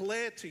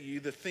declare to you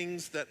the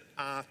things that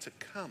are to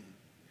come.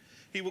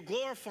 He will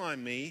glorify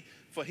me,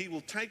 for he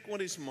will take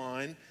what is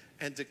mine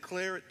and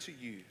declare it to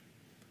you.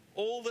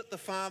 All that the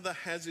Father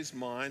has is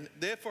mine.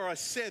 Therefore I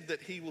said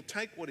that he will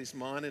take what is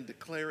mine and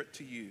declare it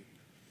to you.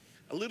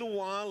 A little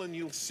while and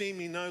you'll see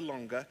me no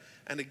longer,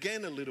 and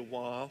again a little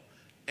while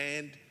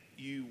and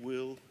you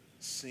will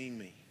see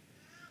me.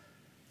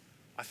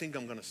 I think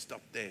I'm going to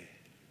stop there,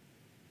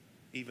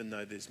 even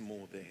though there's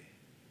more there.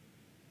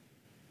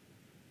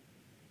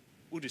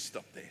 We'll just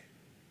stop there.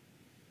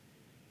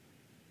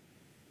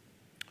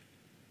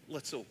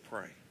 Let's all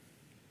pray.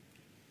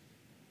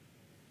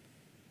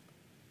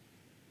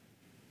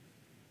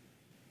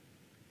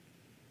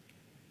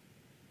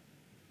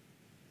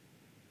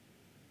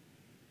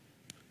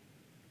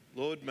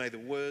 Lord, may the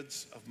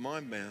words of my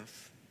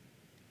mouth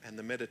and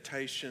the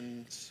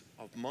meditations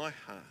of my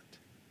heart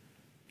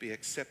be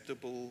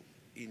acceptable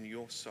in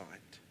your sight,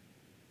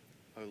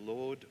 O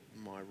Lord,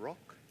 my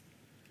rock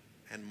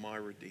and my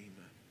redeemer.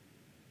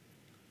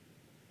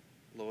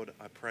 Lord,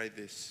 I pray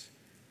this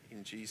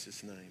in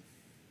Jesus' name.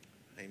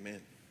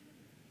 Amen.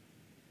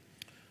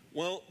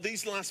 Well,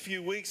 these last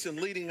few weeks and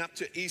leading up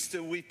to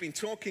Easter, we've been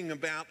talking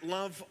about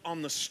love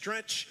on the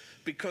stretch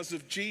because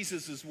of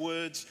Jesus'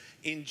 words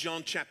in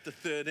John chapter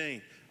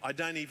 13. I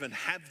don't even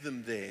have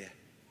them there.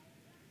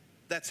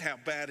 That's how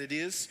bad it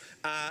is.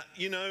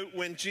 You know,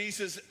 when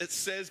Jesus, it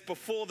says,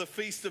 before the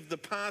feast of the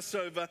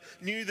Passover,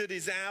 knew that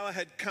his hour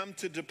had come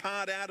to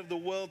depart out of the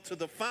world to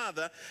the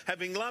Father,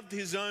 having loved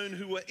his own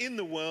who were in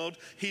the world,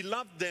 he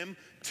loved them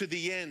to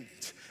the end.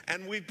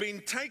 And we've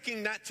been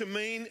taking that to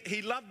mean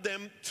he loved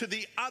them to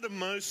the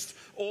uttermost,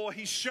 or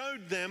he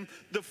showed them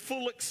the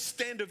full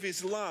extent of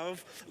his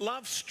love.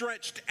 Love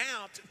stretched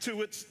out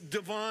to its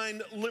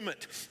divine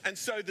limit. And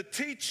so the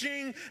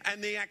teaching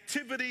and the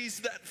activities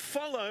that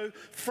follow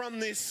from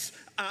this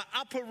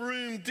upper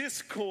room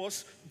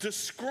discourse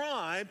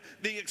describe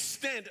the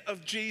extent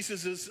of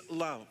Jesus's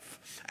love.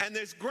 And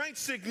there's great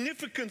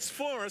significance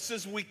for us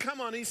as we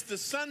come on Easter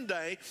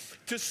Sunday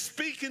to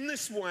speak in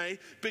this way,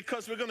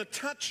 because we're going to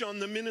touch on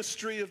the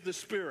ministry of the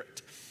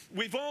Spirit.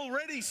 We've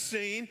already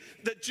seen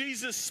that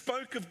Jesus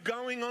spoke of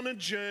going on a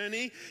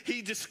journey.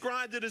 He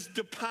described it as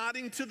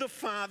departing to the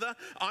Father.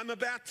 I'm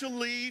about to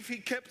leave, he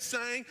kept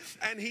saying.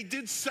 And he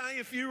did say,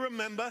 if you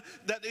remember,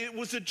 that it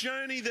was a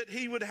journey that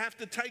he would have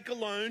to take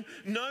alone.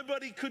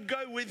 Nobody could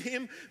go with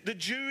him.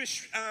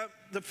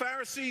 The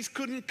Pharisees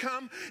couldn't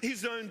come.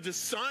 His own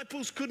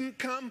disciples couldn't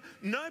come.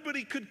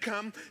 Nobody could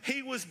come.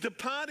 He was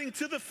departing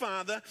to the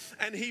Father,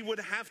 and he would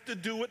have to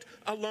do it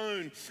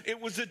alone.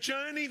 It was a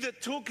journey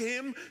that took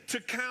him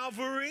to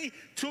Calvary,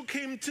 took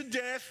him to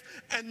death,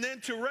 and then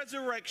to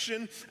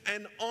resurrection,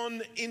 and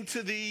on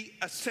into the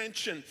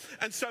ascension.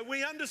 And so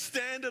we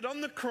understand that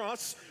on the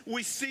cross,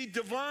 we see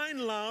divine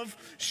love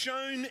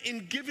shown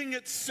in giving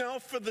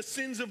itself for the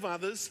sins of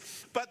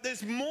others. But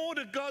there's more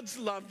to God's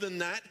love than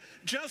that.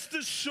 Just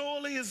as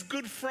surely as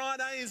Good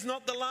Friday is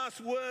not the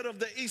last word of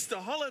the Easter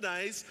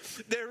holidays,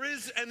 there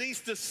is an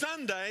Easter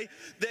Sunday.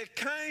 There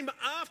came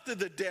after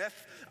the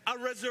death a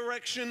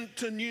resurrection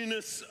to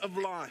newness of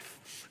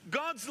life.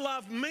 God's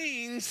love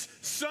means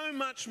so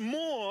much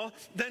more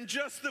than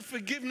just the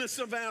forgiveness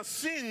of our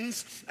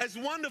sins. As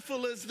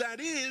wonderful as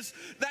that is,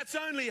 that's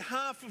only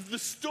half of the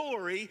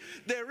story.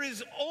 There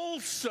is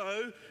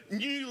also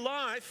new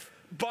life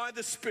by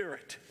the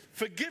Spirit.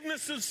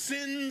 Forgiveness of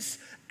sins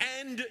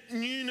and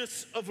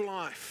newness of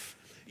life.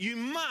 You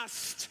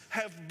must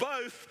have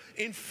both.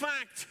 In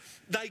fact,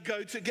 they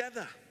go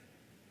together.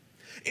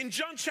 In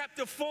John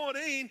chapter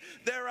 14,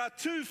 there are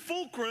two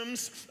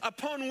fulcrums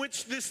upon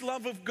which this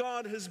love of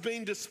God has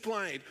been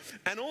displayed.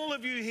 And all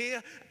of you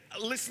here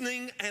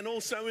listening and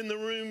also in the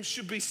room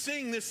should be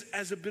seeing this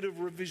as a bit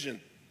of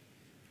revision.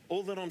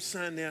 All that I'm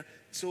saying now,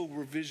 it's all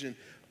revision.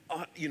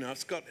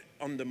 It's got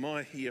under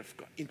my here, I've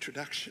got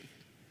introduction,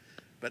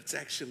 but it's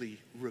actually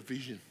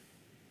revision.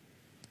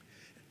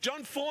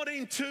 John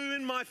 14:2,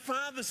 in my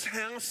Father's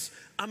house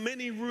are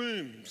many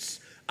rooms,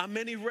 are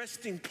many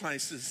resting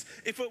places.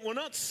 If it were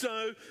not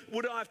so,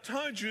 would I have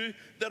told you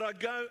that I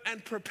go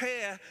and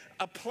prepare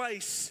a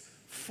place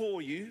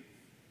for you?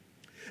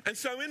 And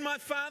so in my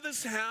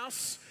Father's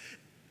house,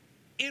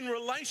 in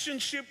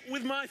relationship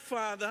with my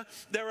Father,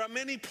 there are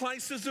many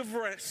places of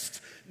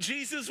rest.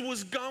 Jesus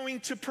was going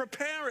to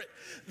prepare it.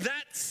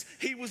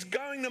 He was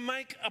going to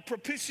make a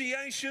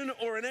propitiation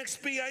or an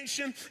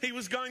expiation. He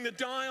was going to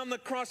die on the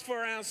cross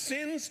for our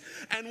sins.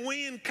 And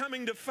we, in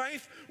coming to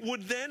faith,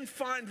 would then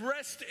find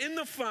rest in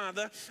the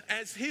Father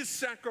as his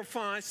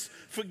sacrifice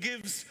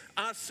forgives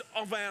us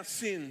of our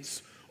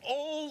sins.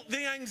 All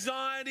the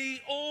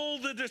anxiety, all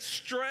the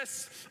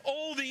distress,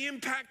 all the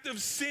impact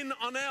of sin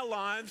on our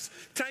lives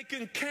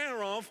taken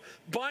care of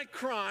by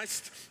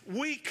Christ,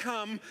 we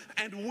come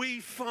and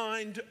we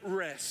find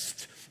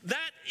rest.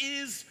 That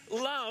is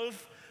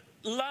love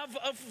love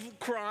of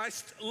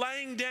Christ,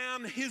 laying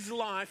down his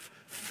life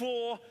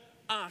for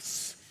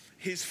us,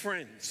 his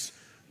friends.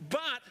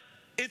 But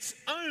it's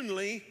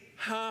only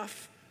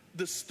half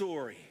the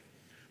story.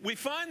 We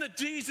find that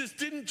Jesus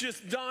didn't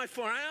just die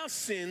for our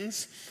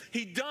sins,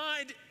 he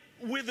died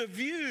with a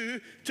view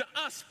to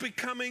us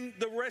becoming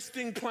the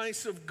resting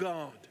place of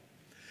God.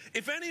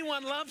 If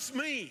anyone loves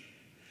me,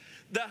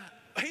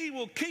 he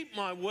will keep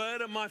my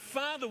word, and my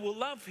Father will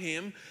love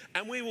him,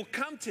 and we will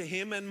come to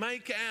him and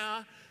make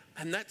our,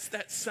 and that's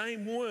that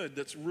same word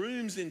that's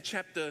rooms in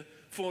chapter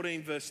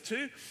 14 verse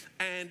 2,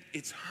 and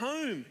it's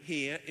home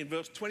here in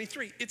verse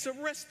 23. It's a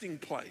resting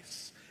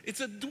place. It's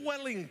a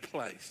dwelling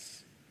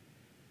place.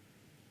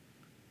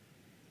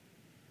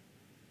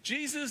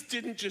 Jesus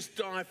didn't just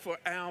die for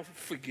our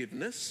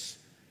forgiveness.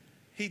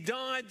 He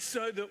died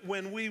so that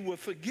when we were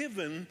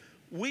forgiven,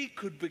 we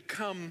could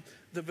become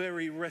the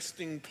very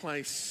resting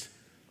place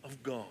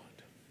of God.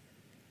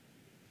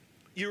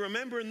 You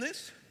remembering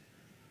this?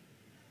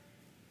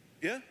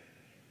 Yeah?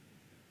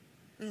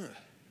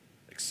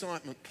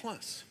 Excitement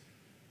plus.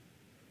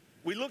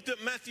 We looked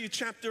at Matthew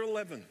chapter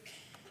 11.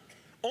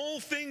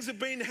 All things have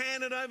been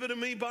handed over to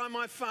me by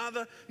my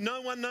Father.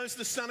 No one knows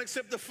the Son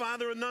except the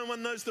Father, and no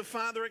one knows the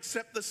Father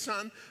except the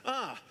Son.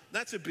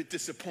 That's a bit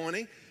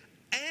disappointing.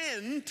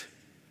 And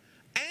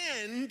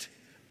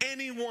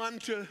anyone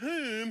to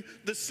whom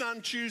the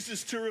Son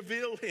chooses to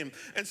reveal him.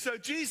 And so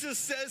Jesus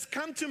says,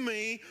 come to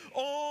me,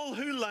 all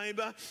who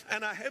labor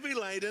and are heavy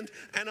laden,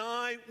 and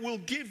I will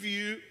give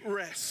you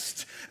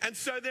rest. And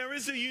so there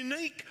is a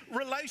unique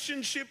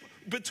relationship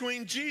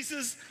between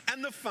Jesus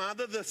and the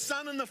Father. The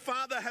Son and the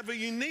Father have a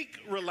unique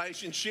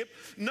relationship.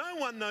 No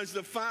one knows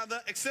the Father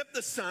except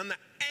the Son,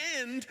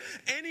 and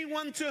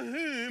anyone to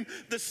whom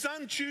the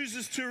Son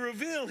chooses to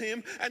reveal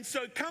him. And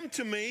so come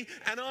to me,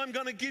 and I'm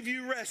going to give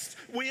you rest.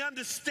 We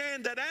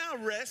understand that our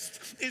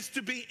rest is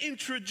to be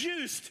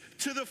introduced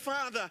to the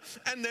Father,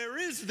 and there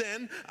is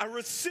then a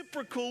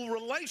reciprocal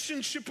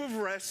relationship of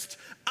rest,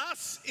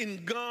 us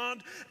in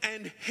God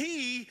and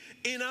he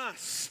in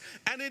us.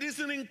 And it is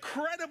an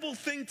incredible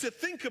thing to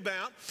think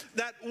about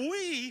that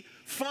we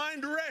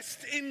find rest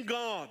in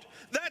God.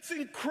 That's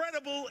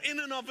incredible in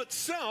and of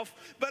itself,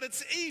 but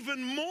it's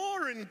even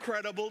more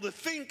incredible to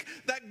think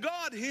that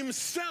God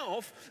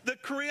himself, the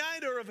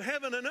creator of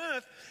heaven and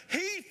earth,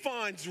 he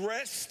finds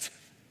rest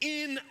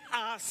in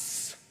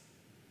us.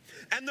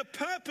 And the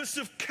purpose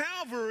of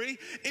Calvary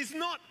is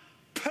not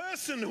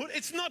personhood.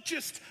 It's not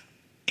just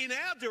in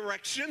our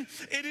direction.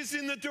 It is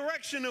in the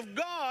direction of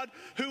God,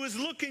 who is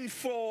looking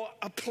for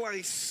a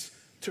place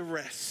to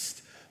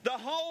rest. The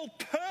whole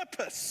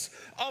purpose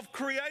of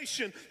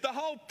creation, the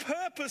whole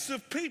purpose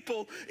of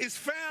people is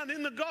found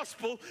in the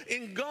gospel.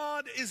 In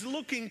God is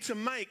looking to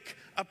make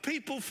a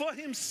people for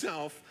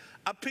himself,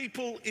 a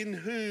people in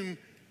whom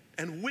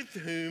and with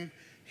whom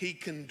he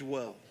can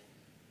dwell.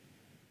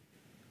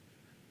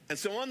 And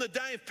so on the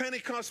day of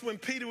Pentecost, when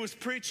Peter was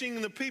preaching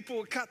and the people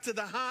were cut to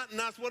the heart and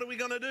asked, what are we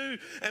going to do?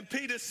 And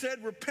Peter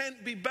said,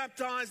 repent, be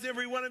baptized,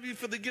 every one of you,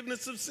 for the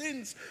forgiveness of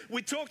sins.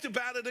 We talked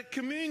about it at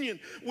communion.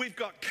 We've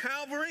got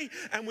Calvary,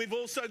 and we've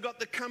also got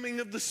the coming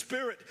of the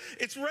Spirit.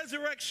 It's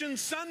Resurrection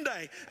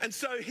Sunday. And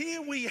so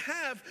here we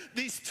have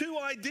these two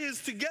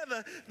ideas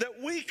together,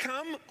 that we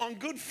come on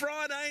Good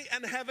Friday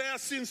and have our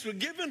sins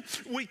forgiven.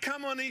 We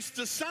come on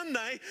Easter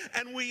Sunday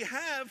and we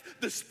have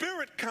the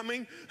Spirit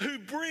coming, who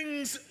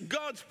brings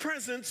God's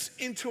presence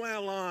into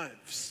our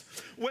lives.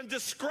 When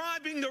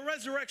describing the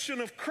resurrection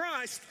of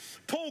Christ,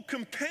 Paul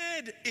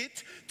compared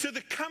it to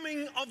the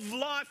coming of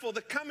life, or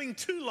the coming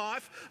to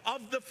life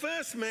of the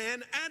first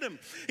man, Adam.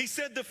 He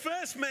said the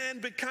first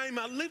man became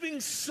a living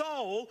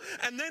soul,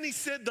 and then he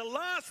said the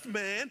last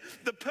man,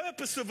 the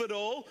purpose of it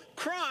all,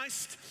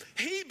 Christ,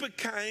 he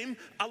became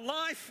a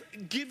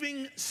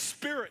life-giving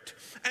spirit.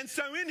 And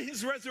so in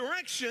his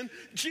resurrection,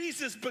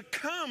 Jesus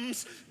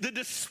becomes the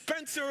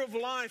dispenser of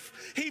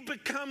life. He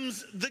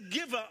becomes the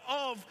giver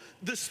of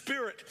the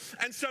Spirit.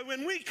 And so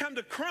when we come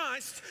to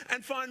Christ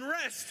and find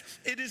rest,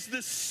 it is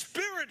the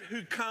Spirit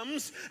who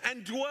comes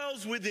and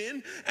dwells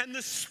within, and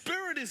the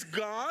Spirit is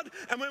God.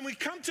 And when we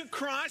come to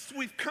Christ,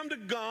 we've come to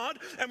God.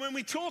 And when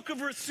we talk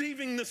of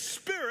receiving the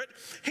Spirit,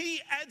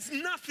 he adds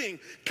nothing.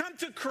 Come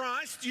to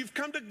Christ, you've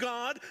come to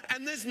God,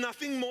 and there's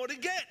nothing more to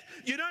get.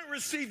 You don't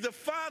receive the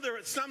Father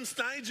at some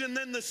stage and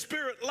then the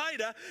Spirit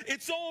later.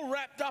 It's all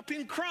wrapped up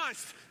in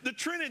Christ. The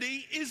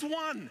Trinity is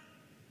one.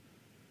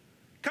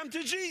 Come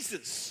to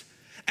Jesus.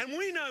 And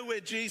we know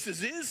where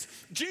Jesus is.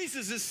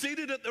 Jesus is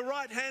seated at the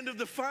right hand of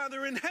the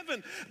Father in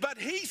heaven. But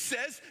he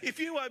says, if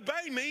you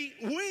obey me,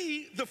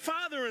 we, the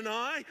Father and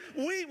I,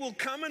 we will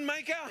come and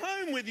make our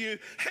home with you.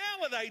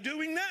 How are they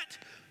doing that?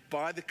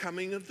 By the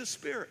coming of the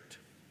Spirit.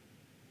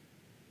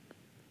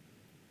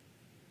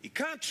 You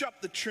can't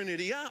chop the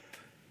Trinity up.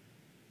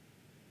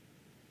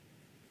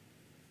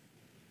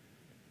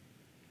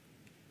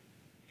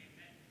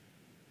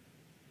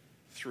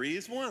 Three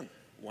is one.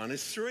 One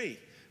is three.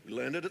 We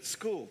learned it at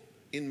school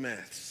in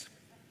maths.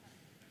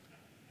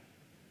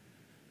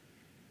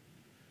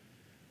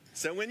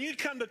 So when you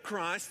come to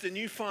Christ and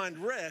you find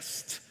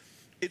rest,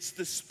 It's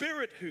the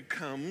Spirit who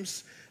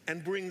comes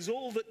and brings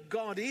all that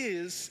God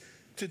is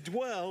to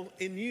dwell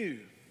in you.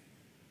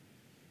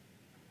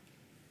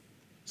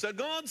 So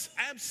God's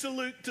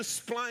absolute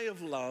display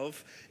of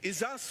love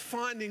is us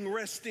finding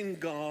rest in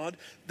God.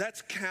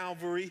 That's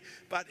Calvary.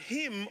 But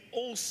Him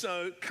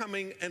also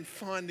coming and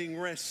finding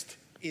rest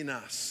in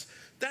us.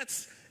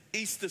 That's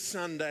Easter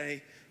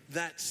Sunday.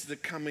 That's the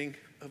coming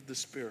of the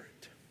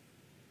Spirit.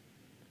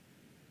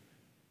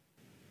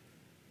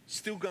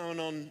 Still going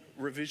on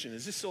revision.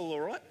 Is this all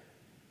right?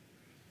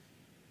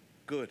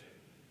 Good.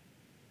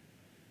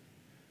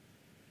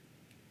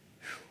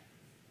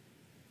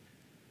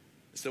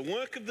 It's the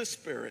work of the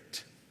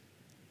Spirit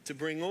to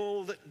bring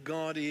all that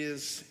God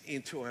is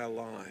into our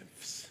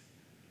lives.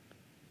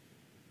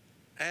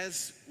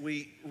 As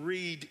we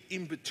read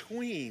in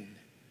between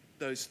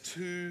those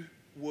two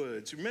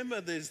words,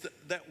 remember there's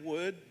that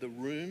word, the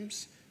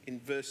rooms, in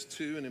verse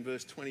 2 and in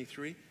verse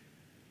 23.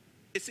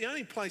 It's the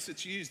only place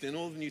it's used in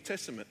all the New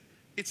Testament.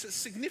 It's a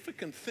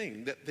significant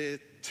thing that there are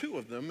two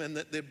of them and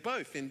that they're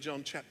both in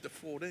John chapter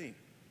 14.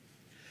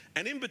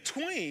 And in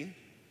between,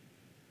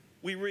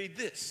 we read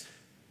this.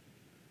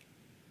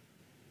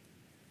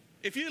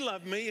 If you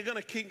love me, you're going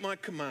to keep my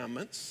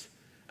commandments,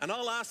 and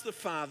I'll ask the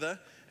Father,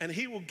 and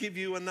He will give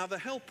you another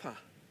helper,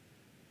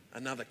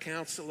 another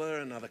counselor,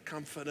 another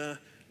comforter.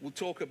 We'll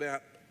talk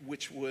about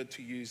which word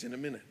to use in a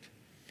minute.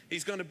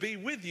 He's going to be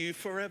with you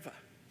forever.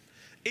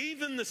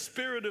 Even the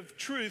Spirit of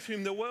truth,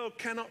 whom the world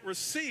cannot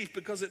receive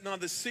because it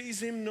neither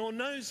sees Him nor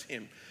knows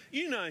Him.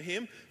 You know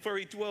Him, for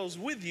He dwells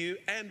with you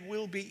and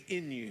will be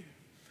in you.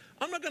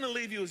 I'm not going to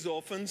leave you as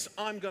orphans.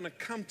 I'm going to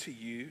come to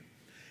you.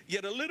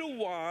 Yet a little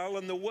while,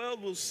 and the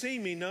world will see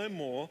me no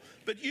more,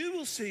 but you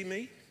will see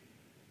me.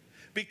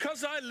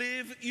 Because I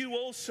live, you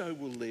also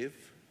will live.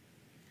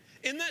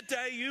 In that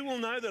day, you will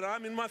know that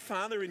I'm in my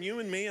Father, and you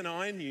in me, and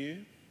I in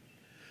you.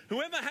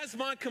 Whoever has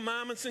my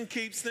commandments and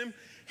keeps them,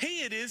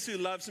 he it is who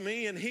loves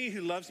me, and he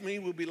who loves me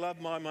will be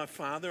loved by my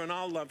Father, and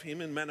I'll love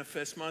him and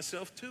manifest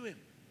myself to him.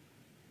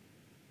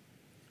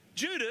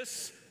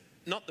 Judas,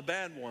 not the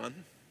bad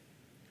one,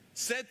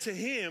 said to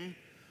him,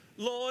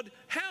 Lord,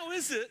 how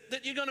is it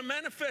that you're going to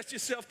manifest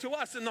yourself to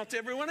us and not to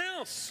everyone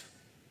else?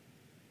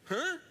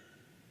 Huh?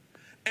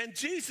 And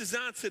Jesus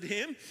answered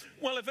him,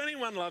 well, if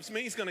anyone loves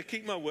me, he's going to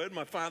keep my word.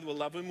 My Father will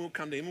love him, we'll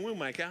come to him, and we'll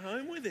make our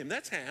home with him.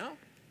 That's how.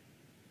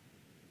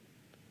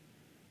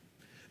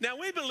 Now,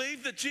 we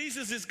believe that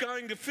Jesus is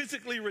going to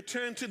physically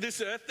return to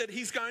this earth, that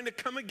he's going to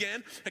come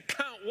again. I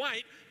can't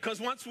wait, because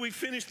once we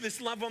finish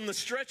this love on the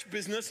stretch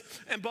business,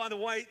 and by the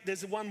way,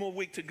 there's one more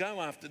week to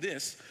go after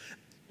this.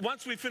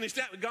 Once we finish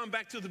that, we're going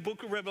back to the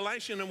book of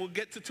Revelation, and we'll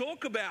get to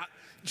talk about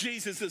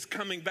Jesus is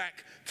coming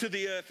back to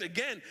the earth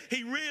again.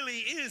 He really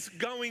is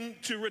going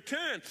to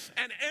return,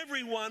 and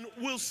everyone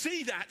will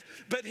see that.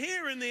 But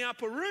here in the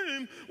upper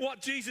room,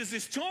 what Jesus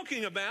is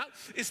talking about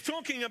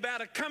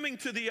a coming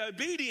to the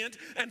obedient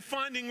and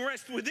finding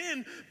rest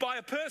within by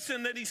a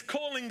person that he's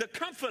calling the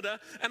Comforter.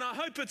 And I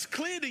hope it's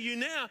clear to you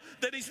now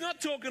that he's not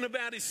talking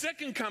about his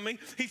second coming.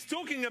 He's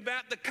talking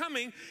about the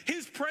coming,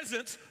 his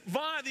presence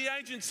via the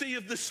agency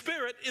of the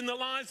Spirit in the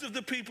lives of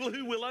the people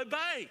who will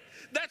obey.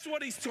 That's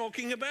what he's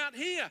talking about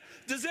here.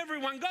 Does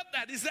everyone got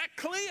that? Is that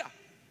clear?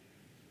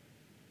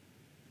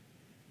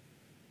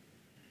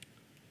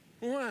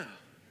 Wow.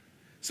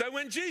 So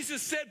when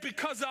Jesus said,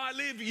 because I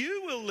live,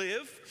 you will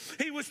live,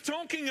 he was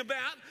talking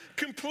about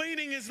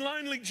completing his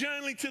lonely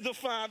journey to the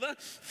Father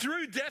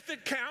through death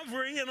at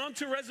Calvary and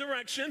onto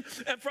resurrection,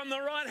 and from the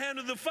right hand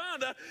of the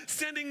Father,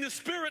 sending the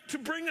Spirit to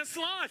bring us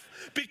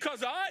life.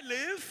 Because I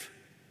live,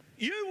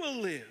 you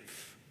will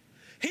live.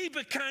 He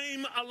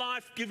became a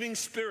life-giving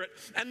Spirit,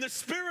 and the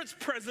Spirit's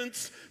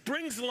presence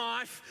brings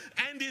life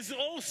and is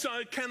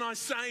also, can I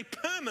say,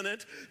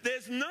 permanent.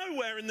 There's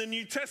nowhere in the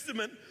New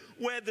Testament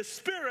where the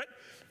Spirit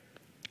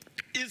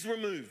is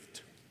removed.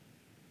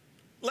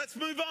 Let's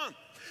move on.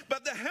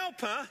 But the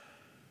Helper,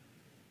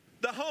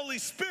 the Holy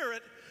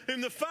Spirit, whom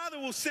the Father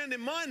will send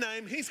in my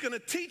name, he's going to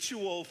teach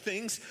you all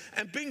things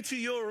and bring to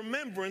your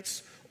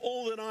remembrance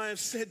all that I have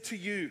said to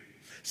you.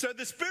 So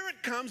the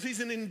Spirit comes,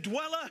 he's an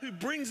indweller who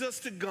brings us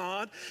to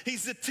God.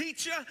 He's the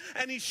teacher,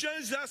 and he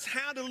shows us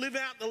how to live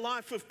out the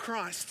life of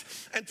Christ.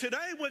 And today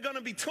we're going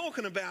to be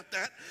talking about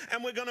that,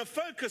 and we're going to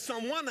focus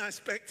on one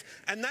aspect,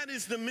 and that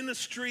is the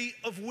ministry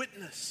of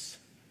witness.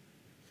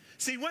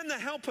 See, when the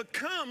Helper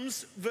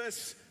comes,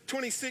 verse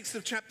 26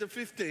 of chapter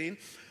 15,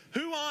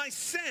 who I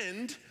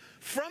send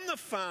from the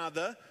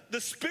Father,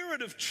 the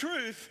Spirit of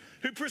truth,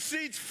 who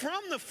proceeds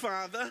from the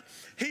Father,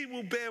 he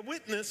will bear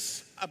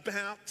witness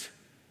about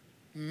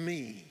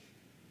me.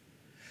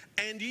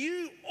 And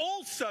you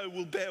also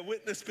will bear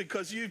witness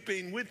because you've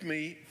been with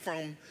me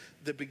from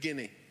the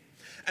beginning.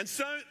 And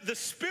so the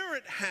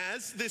Spirit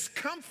has, this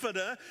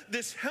Comforter,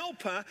 this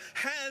Helper,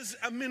 has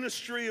a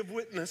ministry of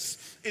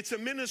witness. It's a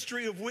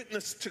ministry of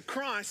witness to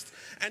Christ.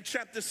 And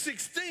chapter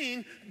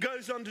 16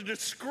 goes on to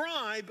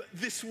describe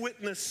this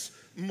witness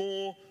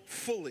more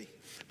fully.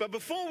 But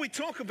before we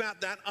talk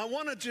about that, I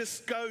want to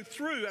just go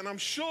through, and I'm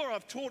sure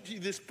I've taught you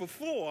this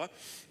before,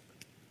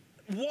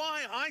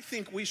 why I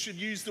think we should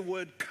use the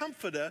word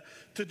comforter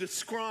to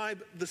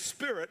describe the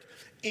Spirit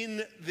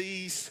in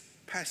these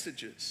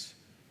passages.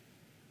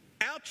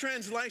 Our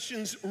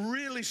translations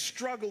really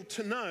struggle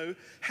to know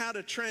how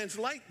to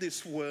translate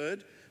this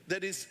word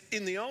that is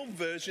in the old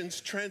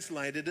versions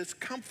translated as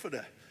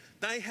comforter.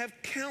 They have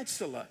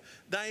counselor.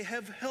 They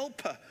have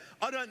helper.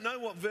 I don't know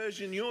what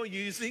version you're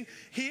using.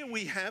 Here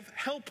we have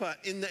helper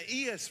in the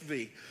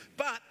ESV.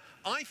 But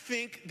I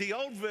think the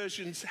old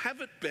versions have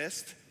it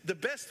best. The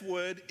best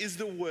word is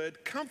the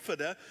word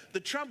comforter. The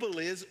trouble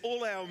is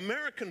all our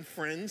American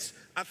friends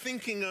are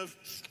thinking of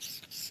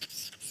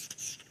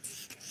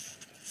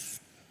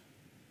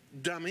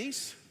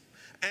dummies.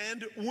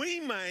 And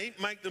we may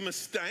make the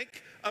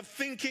mistake of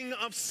thinking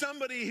of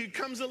somebody who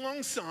comes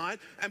alongside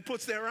and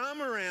puts their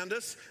arm around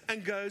us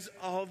and goes,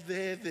 oh,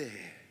 they're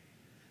there,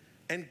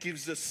 and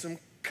gives us some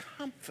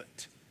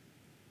comfort.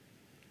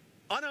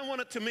 I don't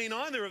want it to mean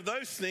either of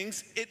those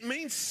things. It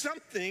means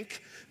something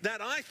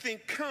that I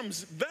think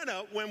comes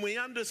better when we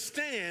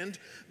understand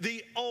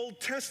the Old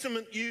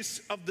Testament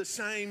use of the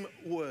same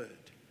word.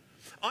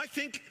 I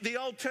think the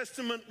Old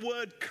Testament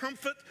word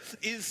comfort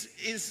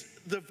is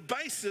the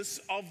basis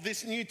of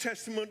this New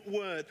Testament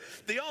word.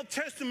 The Old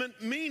Testament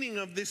meaning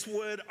of this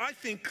word, I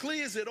think,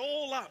 clears it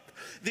all up.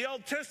 The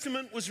Old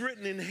Testament was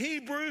written in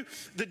Hebrew.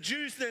 The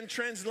Jews then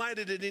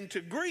translated it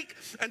into Greek.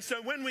 And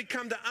so when we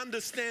come to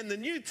understand the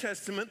New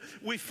Testament,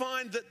 we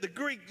find that the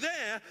Greek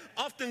there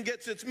often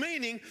gets its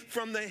meaning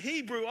from the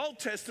Hebrew Old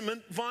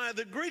Testament via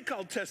the Greek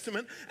Old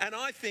Testament. And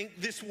I think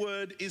this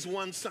word is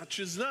one such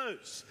as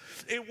those.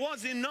 It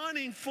was in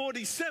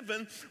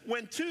 1947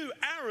 when two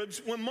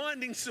Arabs were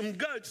minding some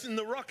goats in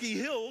the Rocky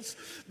Hills.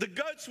 The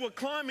goats were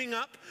climbing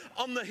up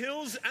on the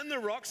hills and the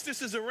rocks.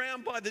 This is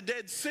around by the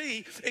Dead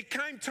Sea. It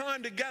came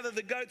time to gather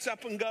the goats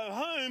up and go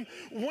home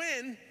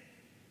when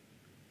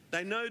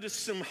they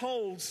noticed some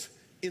holes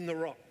in the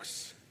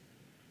rocks.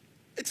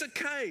 It's a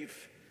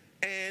cave.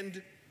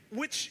 And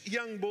which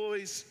young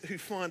boys who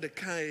find a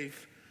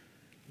cave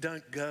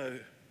don't go,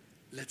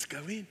 let's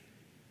go in?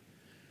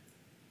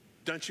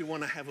 Don't you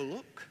want to have a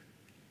look?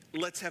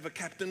 Let's have a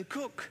Captain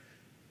Cook.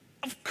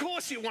 Of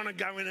course you want to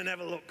go in and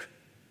have a look.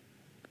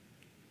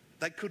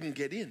 They couldn't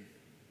get in.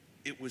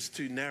 It was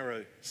too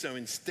narrow. So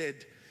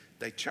instead,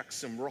 they chucked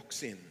some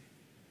rocks in.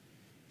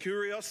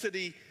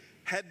 Curiosity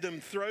had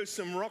them throw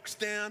some rocks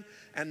down,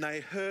 and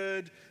they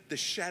heard the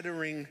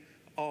shattering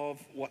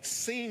of what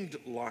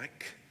sounded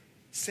like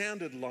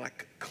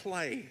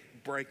clay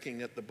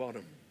breaking at the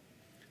bottom.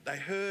 They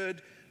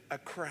heard a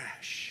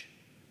crash.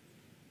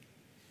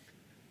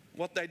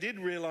 What they did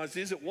realize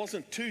is it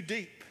wasn't too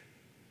deep.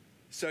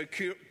 So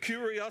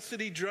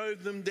curiosity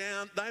drove them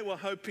down. They were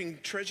hoping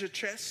treasure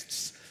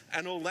chests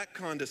and all that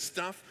kind of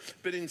stuff.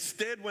 But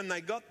instead, when they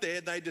got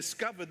there, they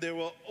discovered there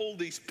were all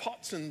these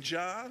pots and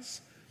jars.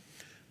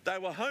 They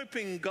were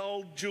hoping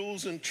gold,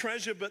 jewels, and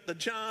treasure, but the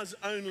jars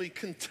only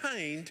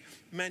contained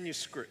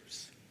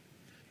manuscripts.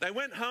 They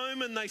went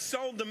home and they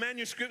sold the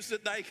manuscripts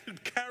that they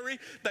could carry.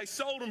 They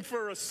sold them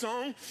for a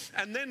song,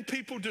 and then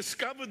people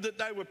discovered that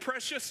they were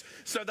precious,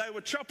 so they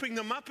were chopping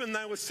them up and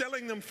they were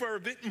selling them for a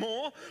bit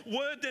more.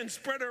 Word then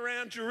spread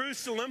around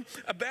Jerusalem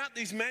about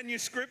these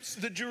manuscripts.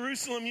 The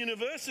Jerusalem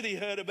University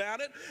heard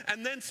about it,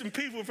 and then some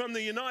people from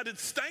the United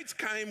States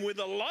came with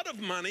a lot of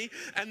money,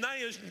 and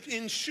they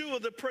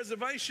ensured the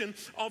preservation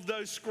of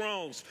those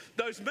scrolls.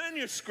 Those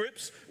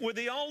manuscripts were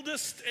the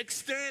oldest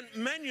extant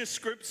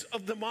manuscripts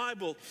of the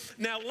Bible.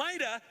 Now,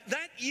 later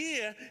that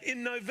year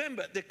in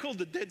November, they're called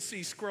the Dead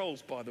Sea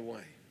Scrolls, by the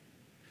way.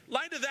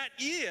 Later that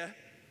year,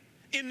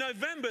 in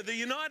November, the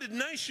United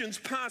Nations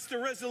passed a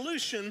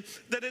resolution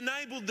that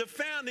enabled the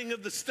founding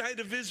of the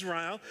State of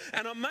Israel.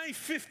 And on May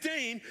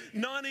 15,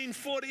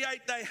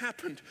 1948, they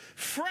happened.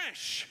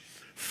 Fresh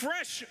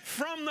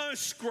from those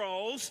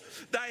scrolls,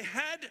 they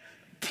had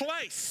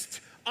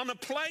placed on a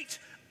plate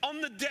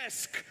on the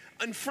desk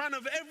in front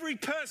of every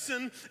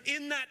person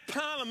in that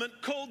parliament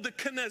called the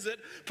Knesset,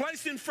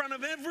 placed in front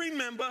of every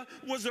member,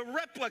 was a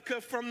replica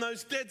from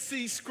those Dead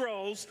Sea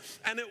Scrolls,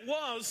 and it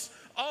was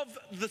of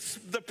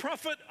the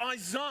prophet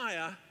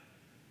Isaiah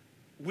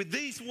with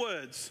these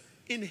words,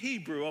 in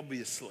Hebrew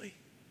obviously.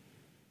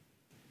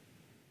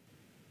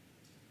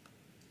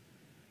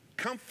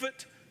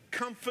 Comfort,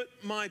 comfort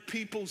my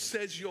people,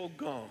 says your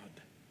God.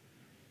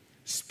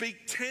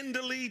 Speak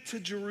tenderly to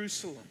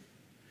Jerusalem,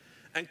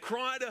 and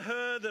cry to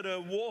her that her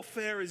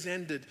warfare is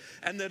ended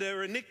and that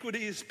her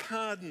iniquity is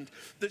pardoned,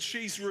 that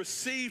she's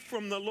received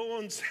from the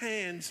Lord's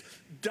hands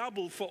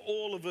double for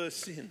all of her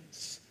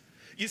sins.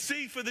 You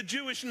see, for the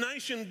Jewish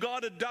nation,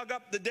 God had dug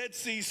up the Dead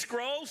Sea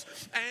Scrolls,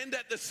 and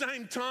at the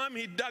same time,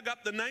 he dug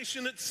up the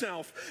nation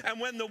itself. And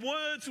when the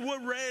words were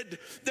read,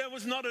 there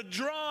was not a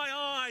dry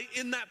eye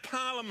in that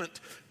parliament.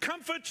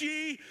 Comfort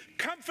ye,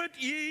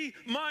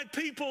 my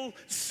people,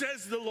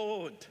 says the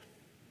Lord.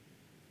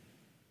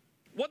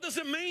 What does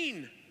it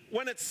mean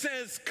when it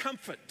says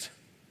comfort?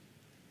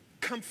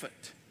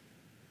 Comfort.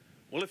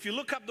 Well, if you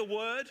look up the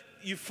word,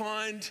 you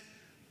find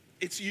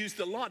it's used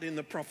a lot in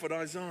the prophet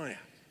Isaiah.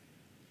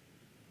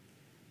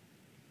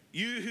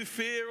 You who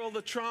fear all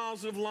the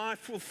trials of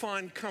life will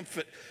find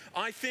comfort.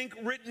 I think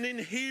written in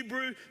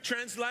Hebrew,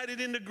 translated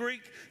into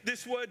Greek,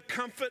 this word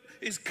comfort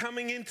is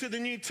coming into the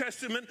New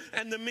Testament,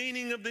 and the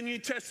meaning of the New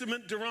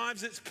Testament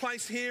derives its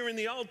place here in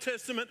the Old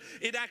Testament.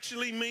 It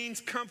actually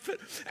means comfort.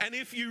 And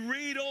if you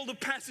read all the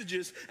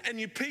passages and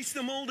you piece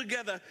them all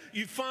together,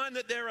 you find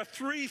that there are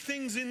three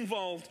things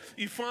involved.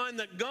 You find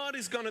that God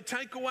is going to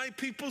take away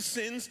people's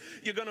sins.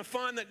 You're going to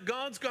find that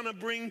God's going to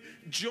bring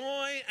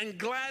joy and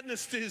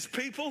gladness to his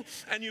people,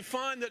 and you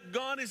find that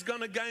God is going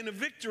to gain a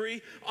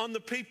victory on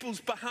the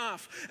people's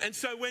behalf. And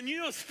so when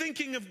you're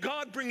thinking of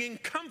God bringing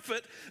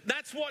comfort,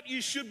 that's what you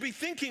should be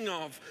thinking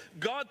of.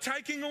 God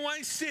taking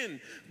away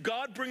sin,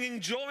 God bringing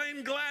joy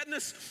and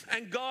gladness,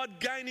 and God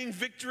gaining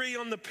victory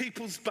on the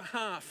people's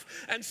behalf.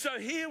 And so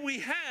here we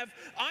have,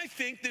 I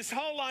think, this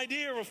whole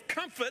idea of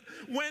comfort.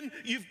 When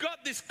you've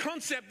got this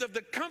concept of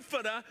the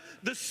Comforter,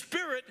 the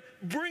Spirit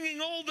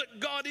bringing all that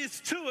God is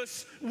to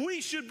us,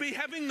 we should be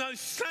having those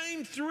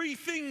same three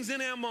things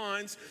in our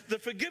minds: the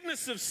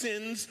forgiveness of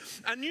sins,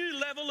 a new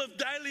level of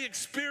daily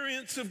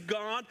experience of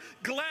God,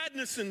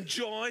 gladness and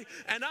joy,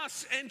 and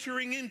us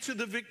entering into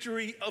the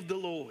victory of the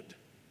Lord.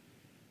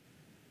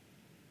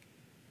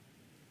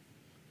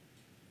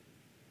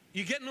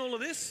 You getting all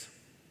of this?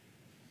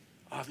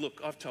 Oh,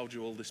 look, I've told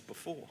you all this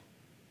before.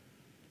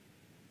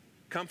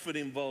 Comfort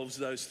involves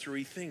those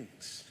three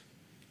things: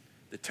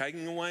 the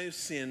taking away of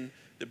sin,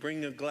 the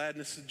bringing of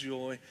gladness and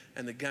joy,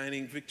 and the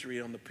gaining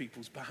victory on the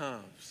people's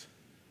behalves.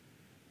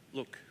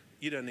 Look,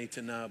 you don't need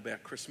to know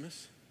about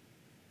Christmas.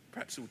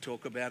 Perhaps we'll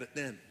talk about it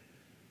then.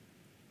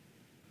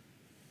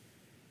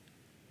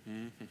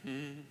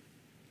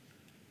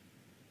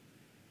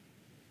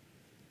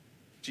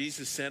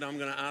 Jesus said, I'm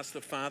going to ask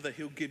the Father,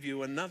 he'll give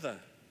you another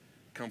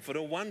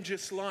comforter, one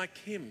just like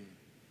him.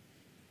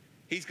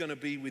 He's going to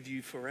be with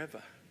you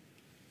forever.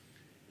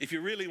 If you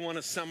really want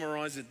to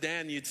summarize it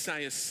down, you'd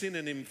say a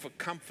synonym for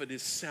comfort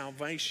is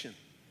salvation.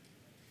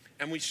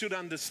 And we should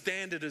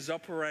understand it as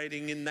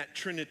operating in that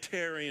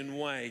Trinitarian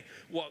way.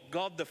 What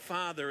God the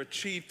Father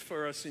achieved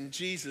for us in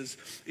Jesus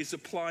is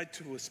applied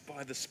to us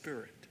by the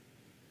Spirit.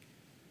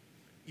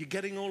 You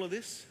getting all of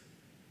this?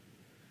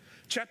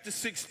 Chapter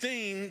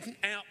 16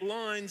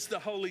 outlines the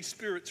Holy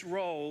Spirit's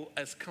role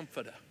as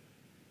comforter.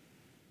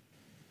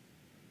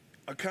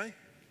 Okay?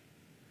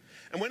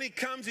 And when he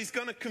comes, he's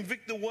going to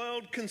convict the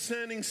world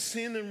concerning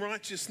sin and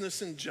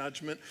righteousness and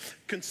judgment,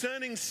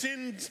 concerning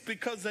sins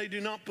because they do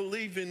not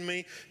believe in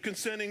me,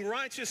 concerning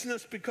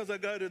righteousness because I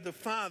go to the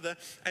Father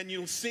and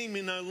you'll see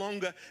me no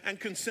longer, and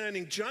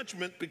concerning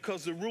judgment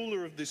because the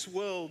ruler of this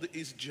world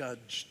is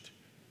judged.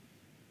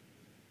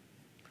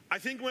 I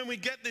think when we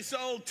get this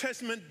Old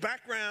Testament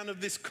background of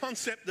this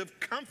concept of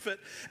comfort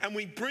and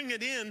we bring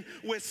it in,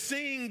 we're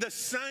seeing the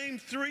same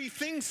three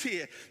things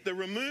here: the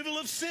removal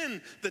of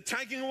sin, the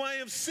taking away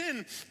of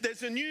sin,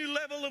 there's a new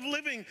level of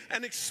living,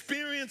 an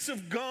experience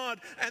of God,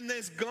 and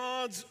there's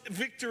God's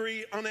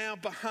victory on our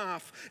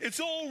behalf. It's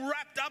all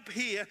wrapped up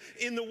here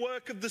in the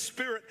work of the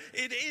Spirit.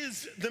 It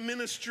is the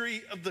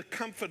ministry of the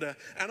Comforter.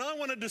 And I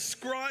want to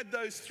describe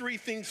those three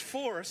things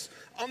for us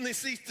on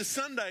this Easter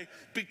Sunday,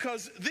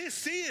 because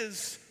this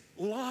is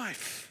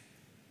life.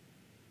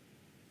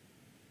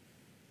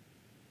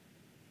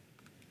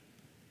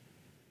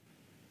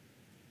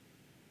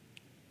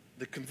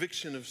 The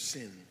conviction of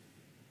sin.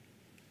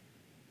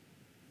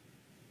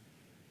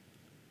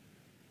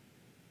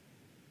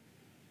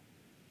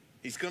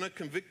 He's going to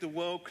convict the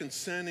world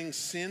concerning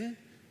sin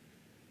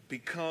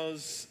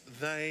because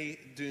they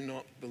do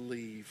not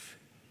believe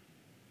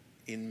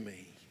in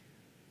me.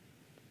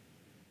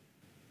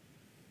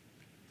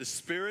 The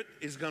Spirit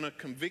is going to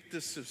convict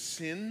us of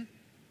sin.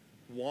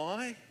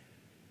 Why?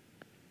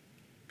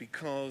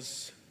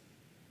 Because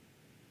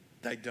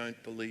they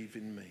don't believe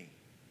in me.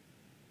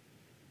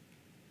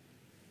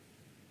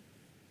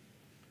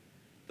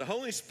 The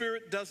Holy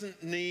Spirit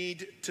doesn't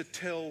need to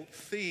tell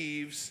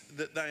thieves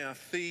that they are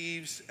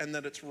thieves and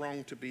that it's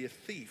wrong to be a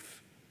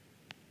thief.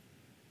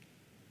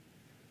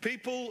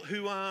 People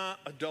who are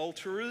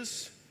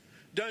adulterers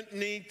don't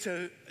need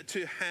to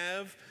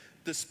have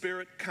the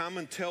Spirit come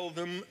and tell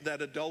them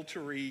that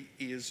adultery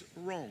is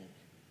wrong.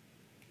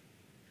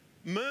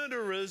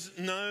 Murderers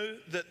know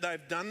that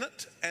they've done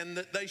it and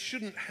that they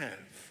shouldn't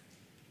have.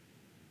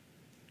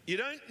 You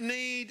don't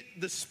need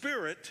the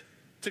Spirit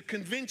to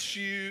convince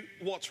you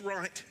what's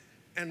right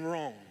and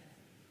wrong.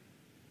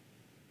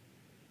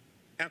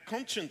 Our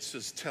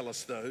consciences tell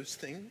us those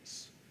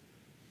things.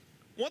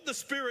 What the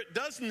Spirit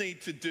does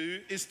need to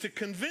do is to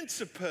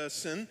convince a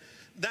person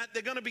that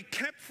they're going to be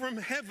kept from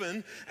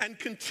heaven and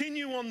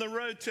continue on the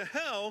road to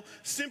hell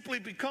simply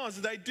because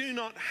they do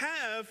not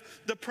have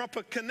the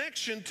proper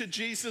connection to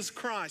Jesus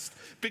Christ,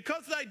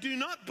 because they do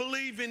not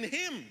believe in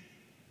him.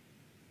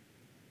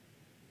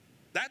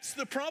 That's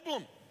the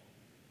problem.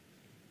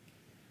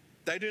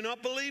 They do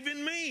not believe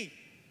in me.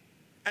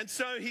 And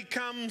so he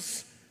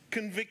comes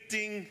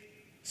convicting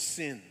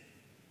sin.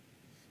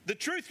 The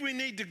truth we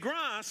need to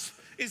grasp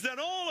is that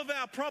all of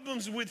our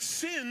problems with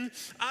sin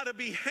are to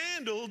be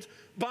handled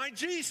by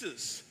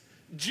Jesus.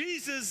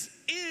 Jesus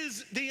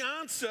is the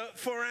answer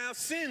for our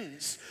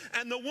sins.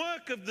 And the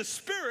work of the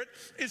Spirit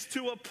is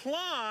to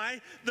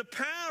apply the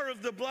power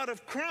of the blood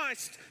of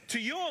Christ to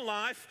your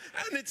life.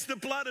 And it's the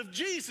blood of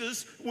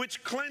Jesus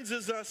which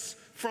cleanses us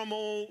from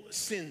all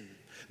sin.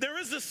 There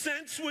is a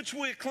sense which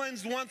we're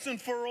cleansed once and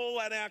for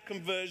all at our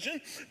conversion,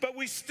 but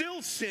we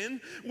still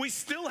sin, we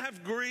still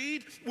have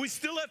greed, we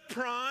still have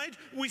pride,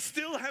 we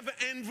still have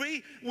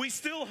envy, we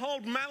still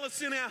hold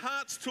malice in our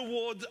hearts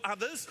towards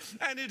others,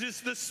 and it is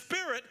the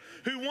Spirit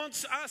who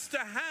wants us to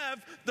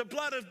have the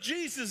blood of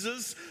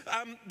Jesus's,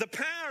 the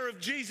power of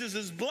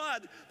Jesus's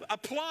blood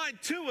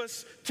applied to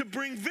us to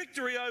bring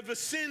victory over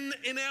sin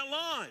in our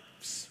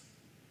lives.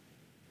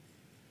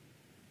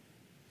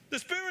 The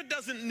Spirit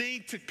doesn't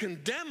need to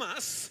condemn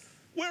us.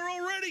 We're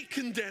already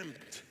condemned.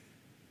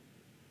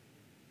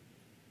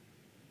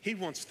 He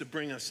wants to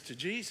bring us to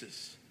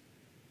Jesus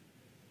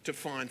to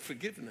find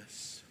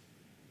forgiveness.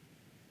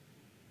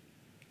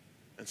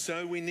 And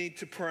so we need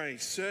to pray,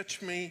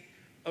 search me,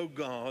 O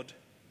God,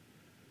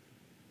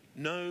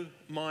 know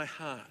my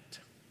heart,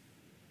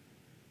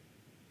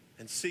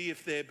 and see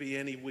if there be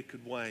any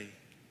wicked way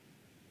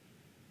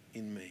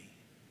in me.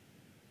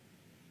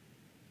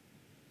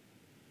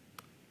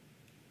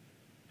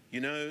 You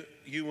know,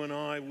 you and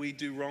I, we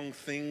do wrong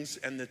things,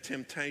 and the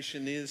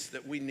temptation is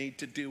that we need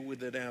to deal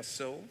with it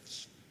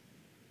ourselves.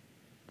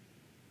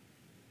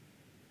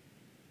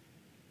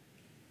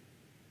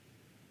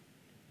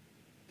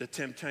 The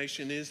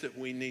temptation is that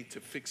we need to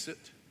fix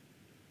it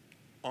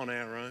on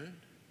our own.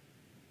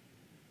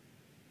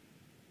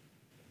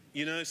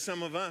 You know,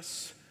 some of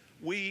us,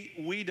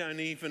 we don't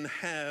even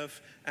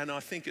have, and I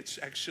think it's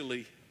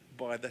actually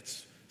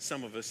that's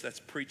some of us, that's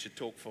preacher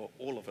talk for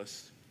all of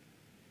us.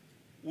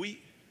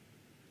 We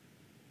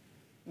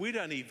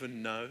don't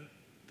even know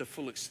the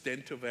full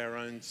extent of our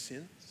own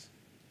sins.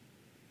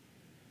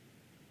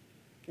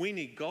 We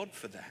need God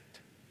for that.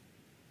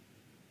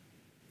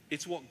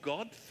 It's what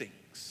God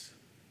thinks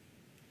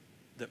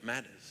that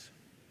matters.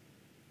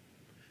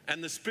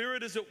 And the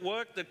Spirit is at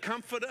work, the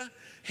Comforter.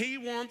 He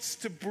wants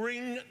to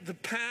bring the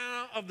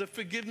power of the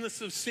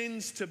forgiveness of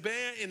sins to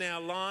bear in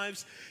our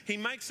lives. He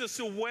makes us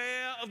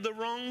aware of the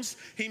wrongs.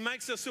 He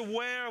makes us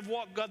aware of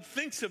what God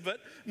thinks of it,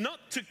 not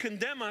to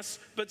condemn us,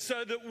 but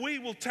so that we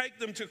will take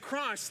them to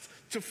Christ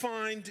to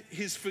find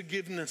His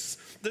forgiveness.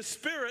 The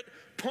Spirit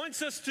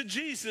points us to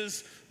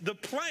Jesus, the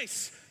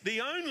place,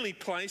 the only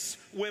place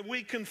where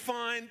we can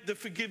find the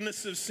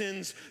forgiveness of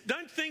sins.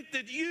 Don't think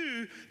that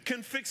you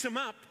can fix them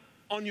up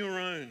on your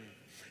own.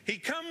 He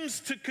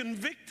comes to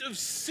convict of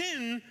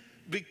sin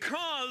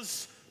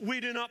because we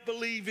do not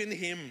believe in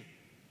Him.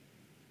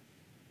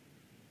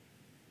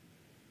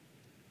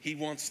 He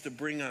wants to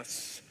bring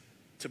us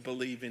to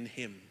believe in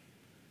Him.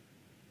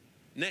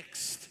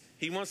 Next,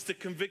 He wants to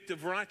convict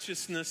of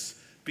righteousness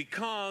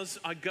because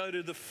I go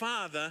to the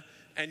Father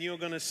and you're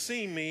going to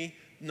see me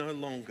no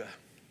longer.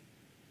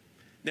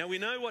 Now, we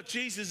know what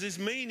Jesus is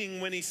meaning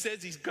when He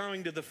says He's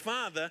going to the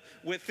Father.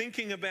 We're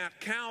thinking about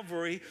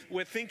Calvary.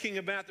 We're thinking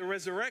about the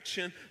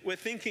resurrection. We're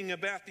thinking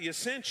about the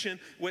ascension.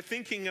 We're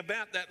thinking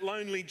about that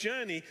lonely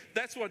journey.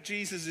 That's what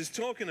Jesus is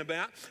talking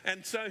about.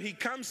 And so He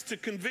comes to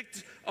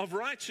convict of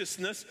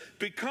righteousness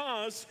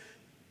because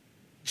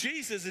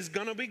Jesus is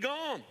going to be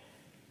gone.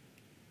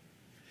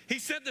 He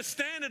set the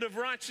standard of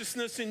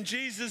righteousness in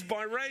Jesus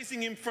by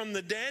raising Him from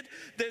the dead.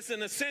 There's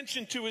an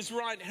ascension to His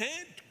right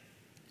hand.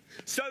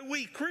 So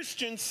we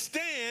Christians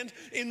stand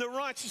in the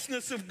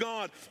righteousness of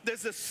God.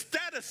 There's a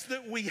status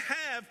that we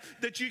have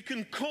that you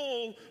can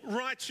call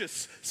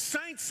righteous.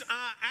 Saints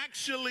are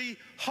actually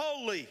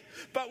holy.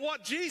 But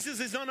what Jesus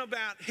is on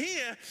about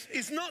here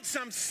is not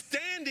some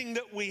standing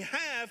that we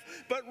have,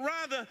 but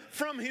rather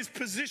from His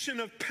position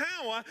of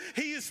power,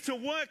 He is to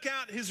work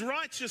out His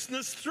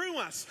righteousness through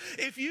us.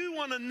 If you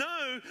want to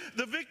know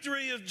the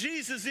victory of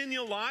Jesus in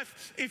your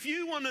life, if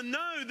you want to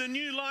know the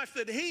new life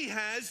that He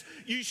has,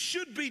 you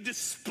should be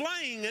displaying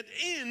it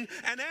in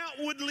an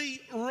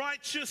outwardly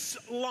righteous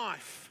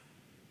life.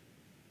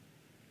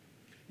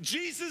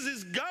 Jesus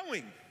is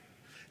going.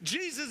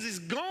 Jesus is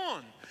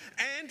gone.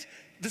 And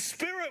the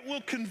Spirit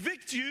will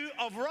convict you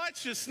of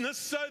righteousness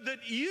so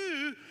that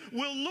you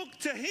will look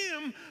to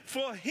Him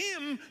for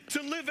Him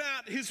to live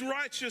out His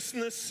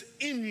righteousness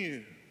in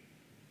you.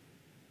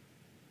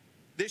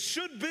 There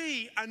should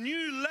be a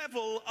new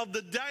level of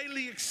the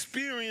daily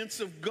experience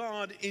of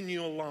God in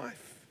your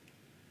life.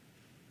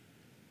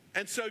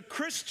 And so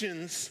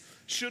Christians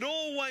should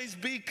always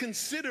be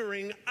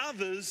considering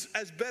others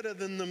as better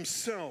than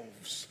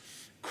themselves.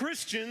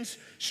 Christians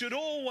should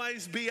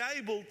always be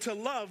able to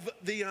love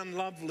the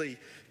unlovely.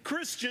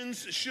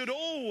 Christians should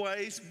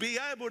always be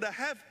able to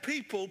have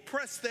people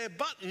press their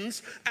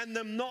buttons and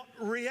them not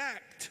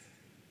react.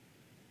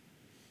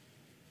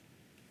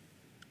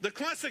 The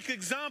classic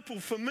example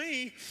for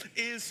me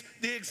is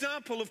the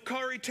example of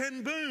Corrie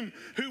ten Boom,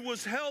 who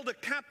was held a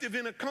captive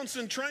in a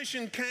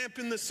concentration camp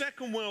in the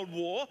Second World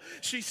War.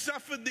 She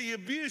suffered the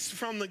abuse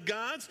from the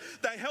guards.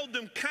 They held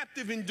them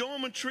captive in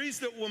dormitories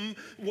that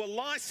were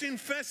lice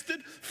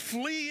infested,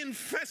 flea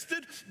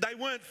infested. They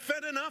weren't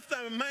fed enough.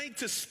 They were made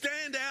to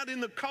stand out in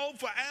the cold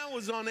for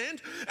hours on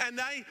end, and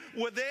they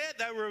were there.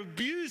 They were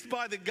abused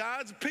by the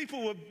guards.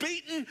 People were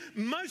beaten.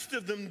 Most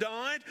of them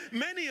died.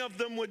 Many of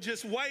them were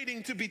just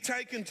waiting to be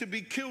taken to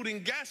be killed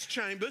in gas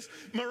chambers.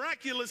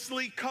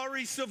 Miraculously,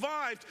 Corrie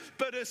survived,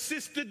 but her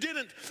sister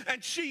didn't.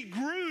 And she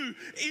grew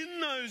in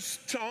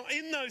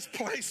those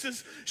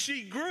places.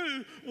 She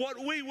grew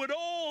what we would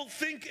all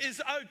think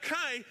is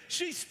okay.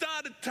 She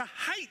started to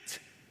hate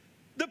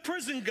the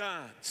prison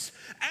guards.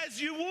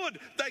 As you would.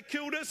 They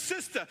killed her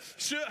sister.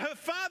 Her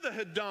father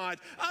had died.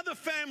 Other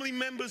family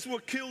members were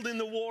killed in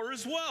the war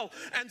as well.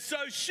 And so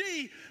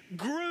she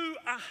grew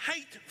a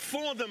hate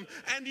for them.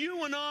 And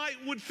you and I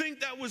would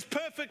think that was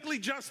perfectly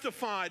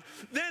justified.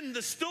 Then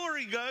the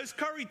story goes,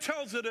 Corrie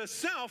tells it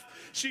herself,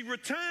 she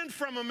returned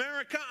from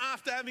America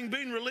after having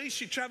been released.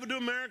 She traveled to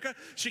America.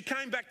 She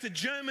came back to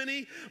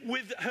Germany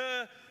with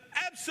her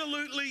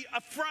absolutely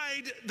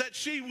afraid that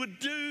she would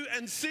do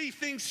and see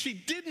things. She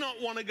did not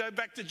want to go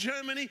back to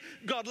Germany.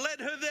 God led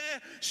her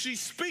there. She's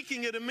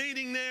speaking at a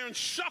meeting there, and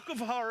shock of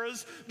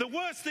horrors, the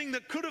worst thing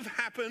that could have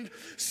happened,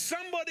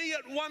 somebody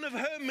at one of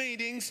her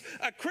meetings,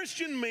 a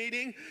Christian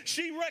meeting,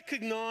 she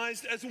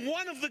recognized as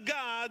one of the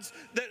guards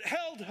that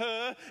held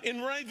her in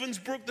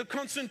Ravensbrück, the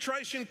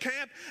concentration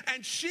camp,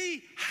 and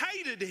she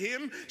hated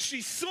him.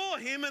 She saw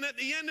him, and at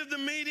the end of the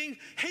meeting,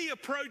 he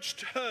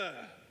approached her.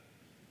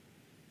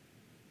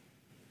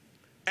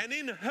 And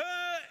in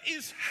her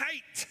is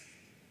hate.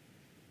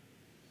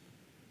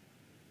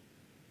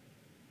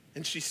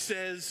 And she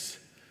says,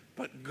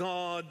 but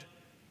God,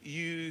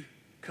 you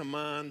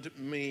command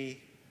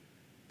me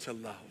to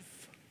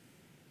love.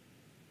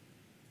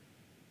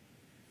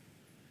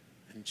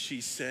 And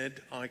she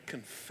said, I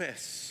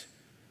confess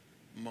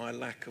my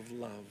lack of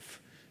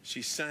love.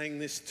 She's saying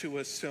this to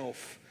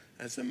herself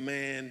as a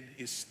man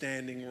is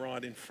standing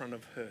right in front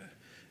of her.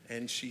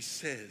 And she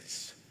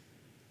says,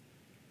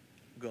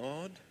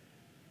 God,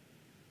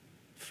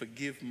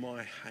 forgive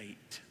my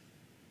hate.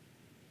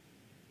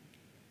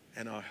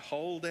 And I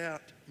hold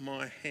out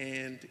my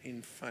hand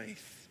in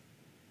faith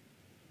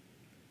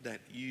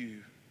that you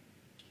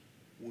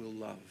will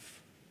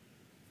love.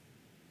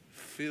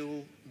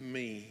 Fill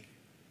me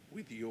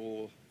with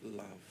your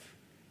love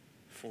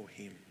for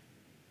him.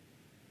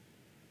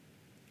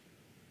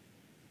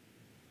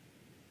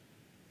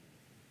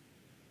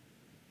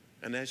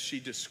 And as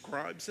she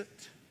describes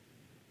it,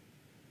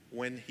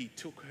 when he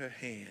took her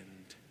hand,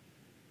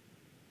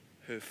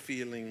 her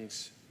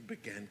feelings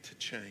began to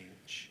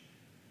change,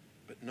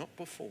 but not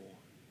before.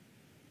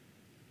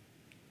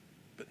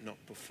 But not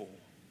before.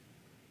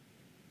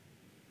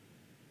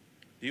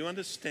 Do you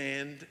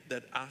understand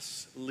that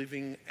us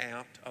living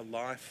out a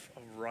life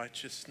of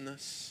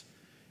righteousness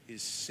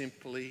is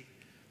simply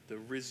the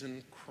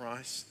risen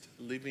Christ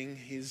living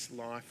his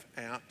life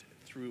out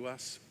through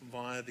us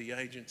via the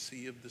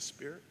agency of the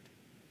Spirit?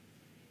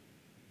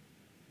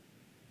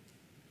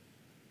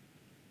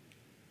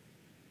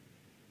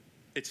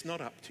 It's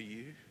not up to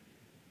you.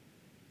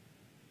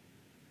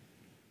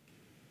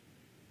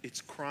 It's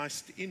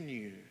Christ in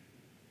you,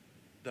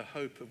 the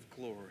hope of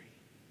glory.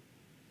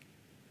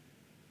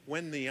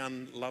 When the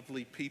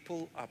unlovely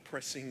people are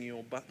pressing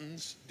your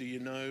buttons, do you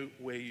know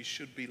where you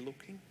should be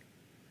looking?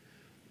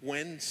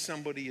 When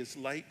somebody is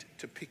late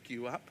to pick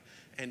you up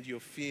and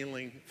you're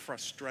feeling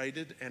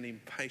frustrated and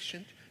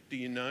impatient, do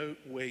you know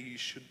where you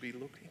should be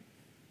looking?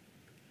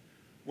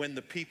 When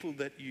the people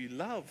that you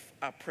love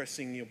are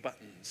pressing your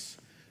buttons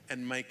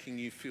and making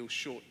you feel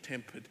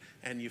short-tempered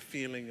and you're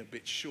feeling a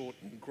bit short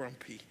and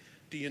grumpy,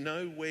 do you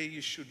know where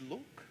you should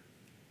look?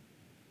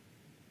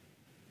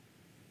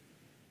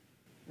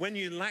 When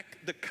you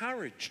lack the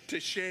courage to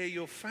share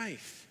your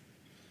faith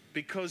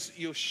because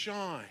you're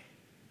shy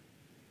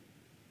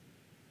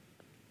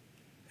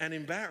and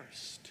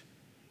embarrassed,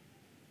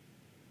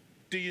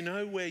 do you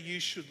know where you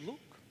should look?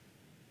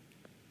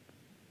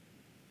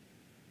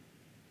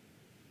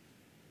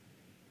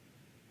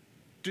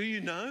 Do you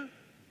know?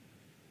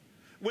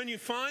 When you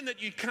find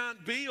that you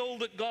can't be all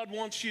that God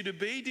wants you to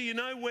be, do you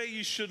know where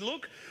you should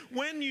look?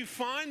 When you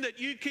find that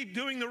you keep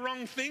doing the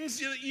wrong things,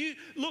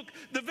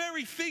 the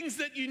very things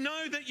that you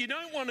know that you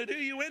don't want to do,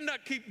 you end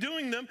up keep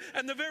doing them.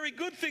 And the very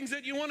good things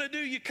that you want to do,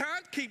 you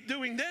can't keep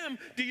doing them.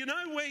 Do you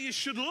know where you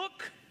should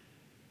look?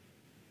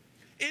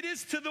 It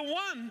is to the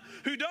one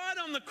who died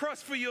on the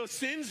cross for your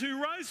sins,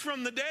 who rose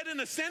from the dead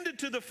and ascended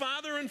to the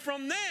Father, and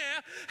from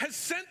there has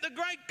sent the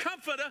great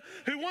Comforter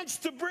who wants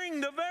to bring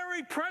the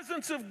very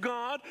presence of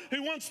God,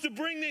 who wants to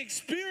bring the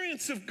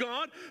experience of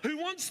God, who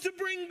wants to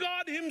bring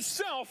God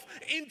himself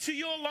into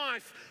your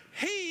life.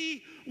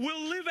 He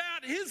will live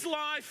out his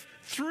life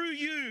through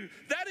you.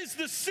 That is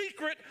the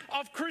secret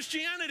of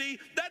Christianity.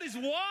 That is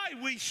why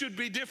we should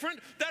be different.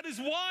 That is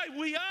why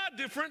we are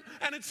different.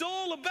 And it's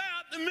all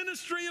about the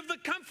ministry of the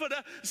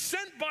Comforter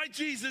sent by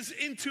Jesus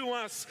into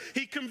us.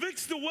 He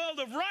convicts the world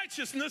of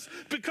righteousness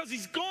because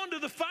he's gone to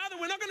the Father.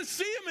 We're not going to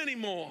see him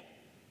anymore.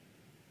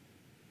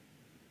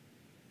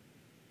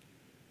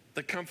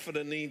 The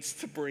Comforter needs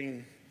to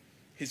bring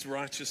his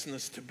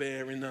righteousness to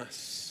bear in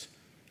us.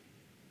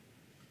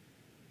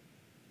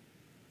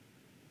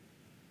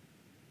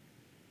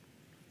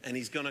 And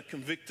he's going to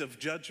convict of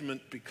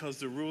judgment because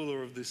the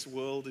ruler of this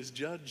world is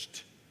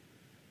judged.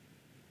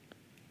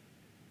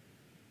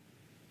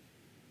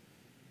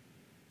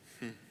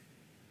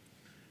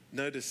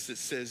 Notice it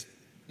says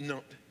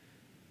not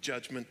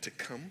judgment to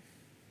come.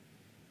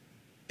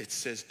 It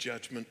says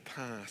judgment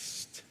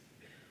past.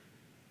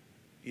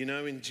 You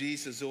know, in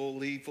Jesus,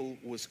 all evil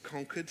was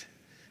conquered,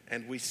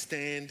 and we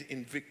stand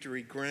in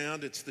victory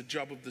ground. It's the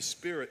job of the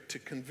Spirit to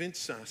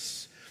convince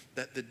us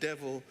that the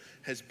devil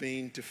has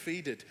been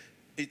defeated.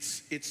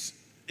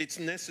 It's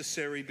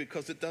necessary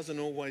because it doesn't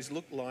always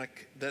look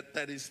like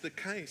that is the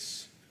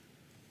case.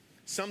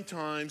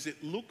 Sometimes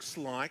it looks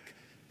like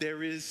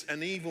there is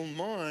an evil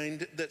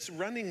mind that's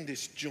running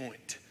this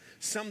joint.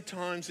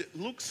 Sometimes it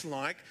looks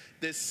like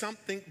there's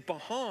something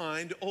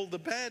behind all the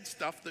bad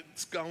stuff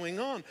that's going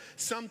on.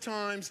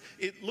 Sometimes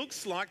it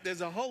looks like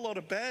there's a whole lot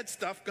of bad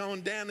stuff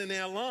going down in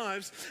our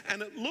lives,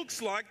 and it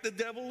looks like the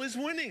devil is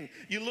winning.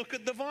 You look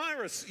at the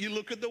virus. You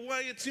look at the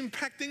way it's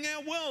impacting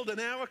our world and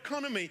our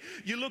economy.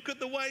 You look at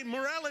the way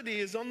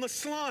morality is on the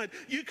slide.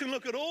 You can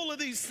look at all of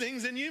these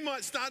things, and you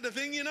might start to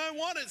think, you know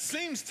what? It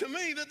seems to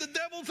me that the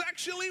devil's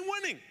actually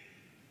winning.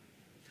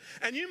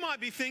 And you might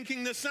be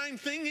thinking the same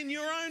thing in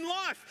your own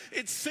life.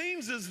 It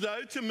seems as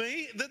though to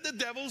me that the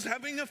devil's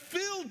having a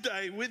field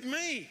day with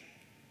me.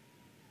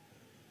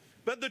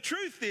 But the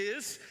truth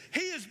is,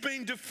 he has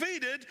been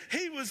defeated.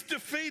 He was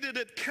defeated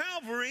at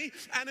Calvary,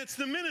 and it's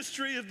the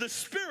ministry of the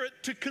Spirit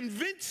to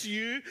convince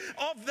you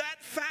of that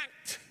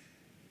fact.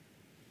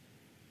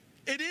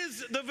 It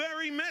is the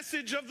very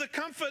message of the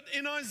comfort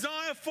in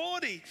Isaiah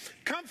 40.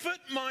 Comfort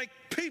my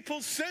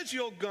people, says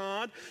your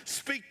God.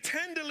 Speak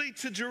tenderly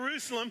to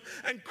Jerusalem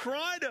and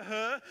cry to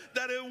her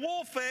that her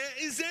warfare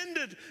is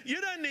ended. You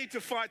don't need to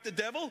fight the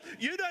devil.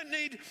 You don't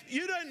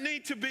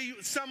need to be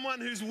someone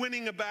who's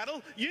winning a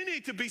battle. You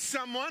need to be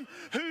someone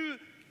who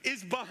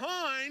is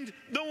behind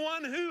the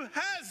one who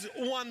has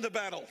won the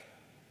battle.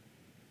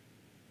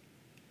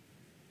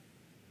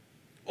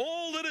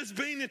 All that has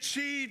been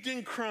achieved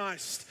in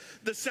Christ,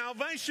 the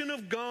salvation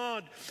of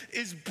God,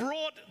 is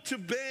brought to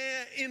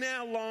bear in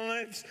our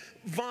lives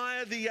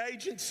via the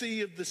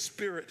agency of the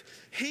Spirit.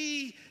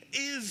 He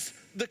is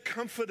the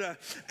Comforter.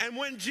 And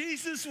when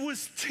Jesus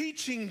was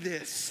teaching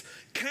this,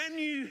 can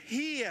you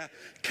hear,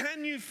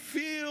 can you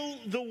feel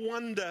the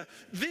wonder?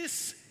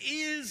 This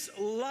is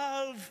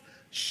love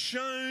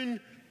shown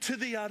to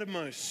the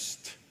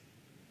uttermost.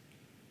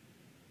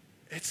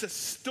 It's a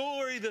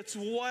story that's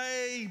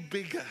way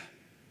bigger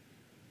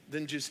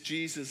than just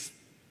Jesus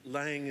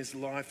laying his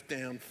life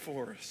down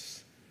for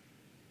us.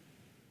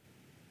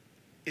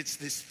 It's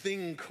this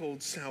thing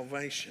called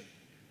salvation.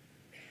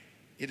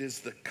 It is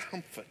the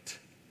comfort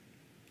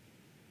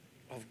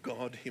of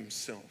God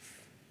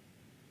himself.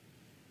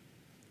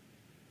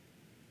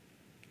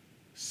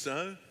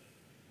 So,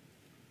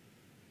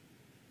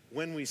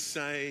 when we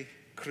say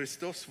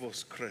Christos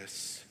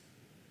voskres,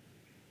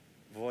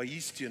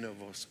 voistino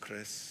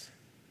voskres,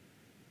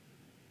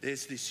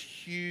 there's this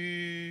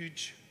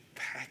huge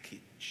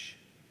package.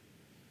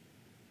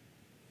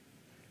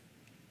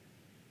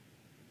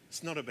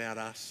 It's not about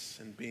us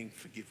and being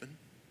forgiven.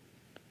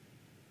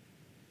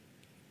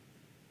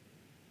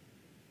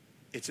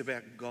 It's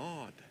about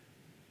God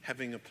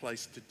having a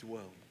place to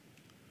dwell.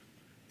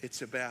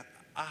 It's about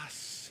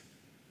us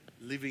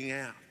living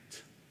out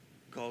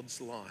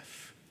God's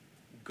life,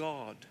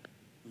 God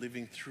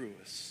living through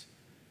us.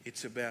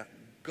 It's about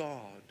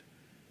God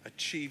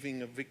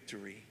achieving a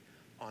victory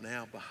on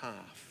our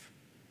behalf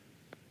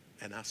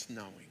and us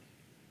knowing.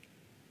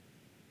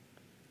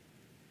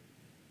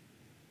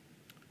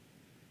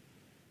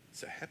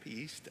 So happy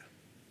Easter.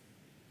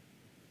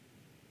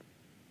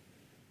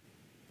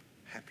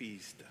 Happy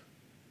Easter.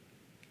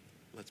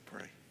 Let's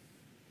pray.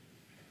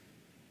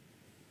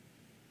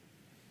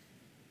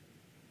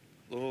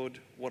 Lord,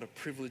 what a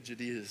privilege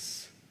it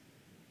is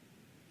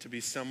to be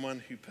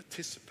someone who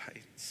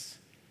participates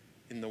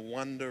in the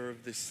wonder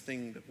of this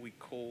thing that we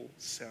call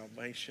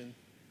salvation.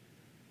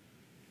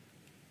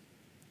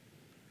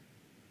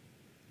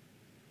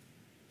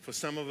 For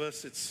some of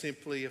us, it's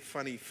simply a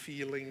funny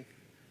feeling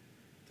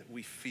that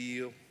we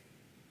feel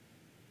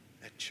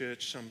at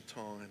church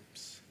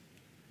sometimes.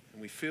 And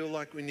we feel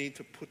like we need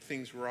to put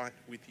things right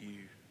with you.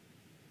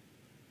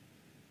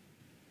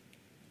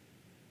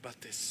 But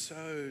there's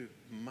so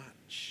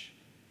much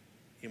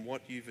in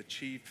what you've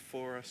achieved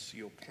for us,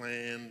 your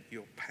plan,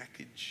 your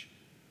package,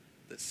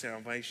 that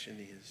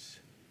salvation is.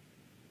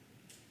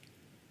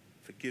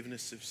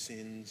 Forgiveness of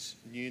sins,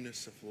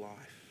 newness of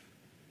life.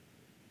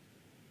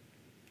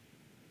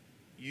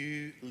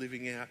 you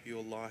living out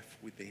your life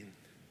within.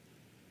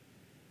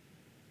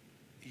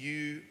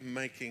 You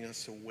making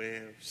us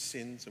aware of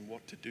sins and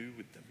what to do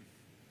with them.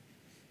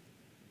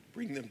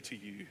 Bring them to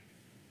you.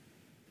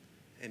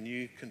 And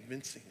you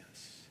convincing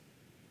us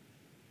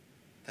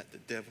that the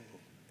devil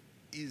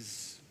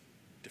is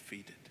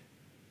defeated.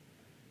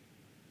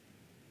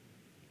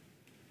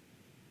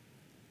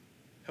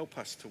 Help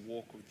us to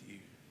walk with you.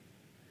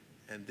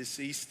 And this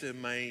Easter,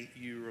 may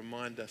you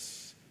remind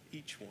us,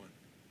 each one,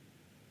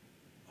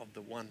 of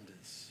the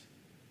wonders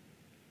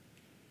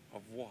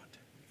of what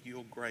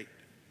your great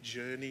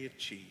journey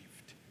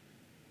achieved,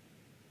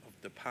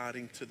 of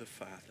departing to the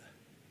Father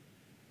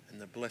and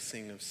the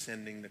blessing of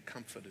sending the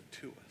Comforter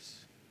to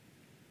us.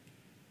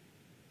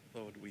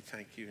 Lord, we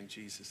thank you in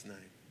Jesus' name.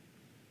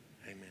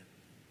 Amen.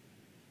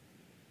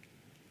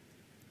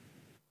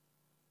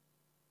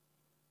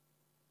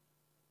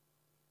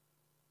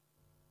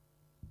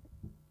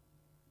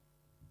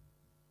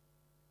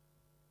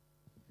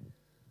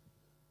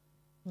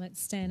 Let's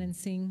stand and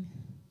sing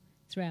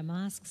through our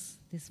masks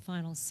this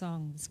final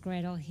song, this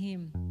great old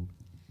hymn,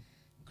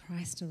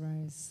 Christ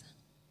Arose.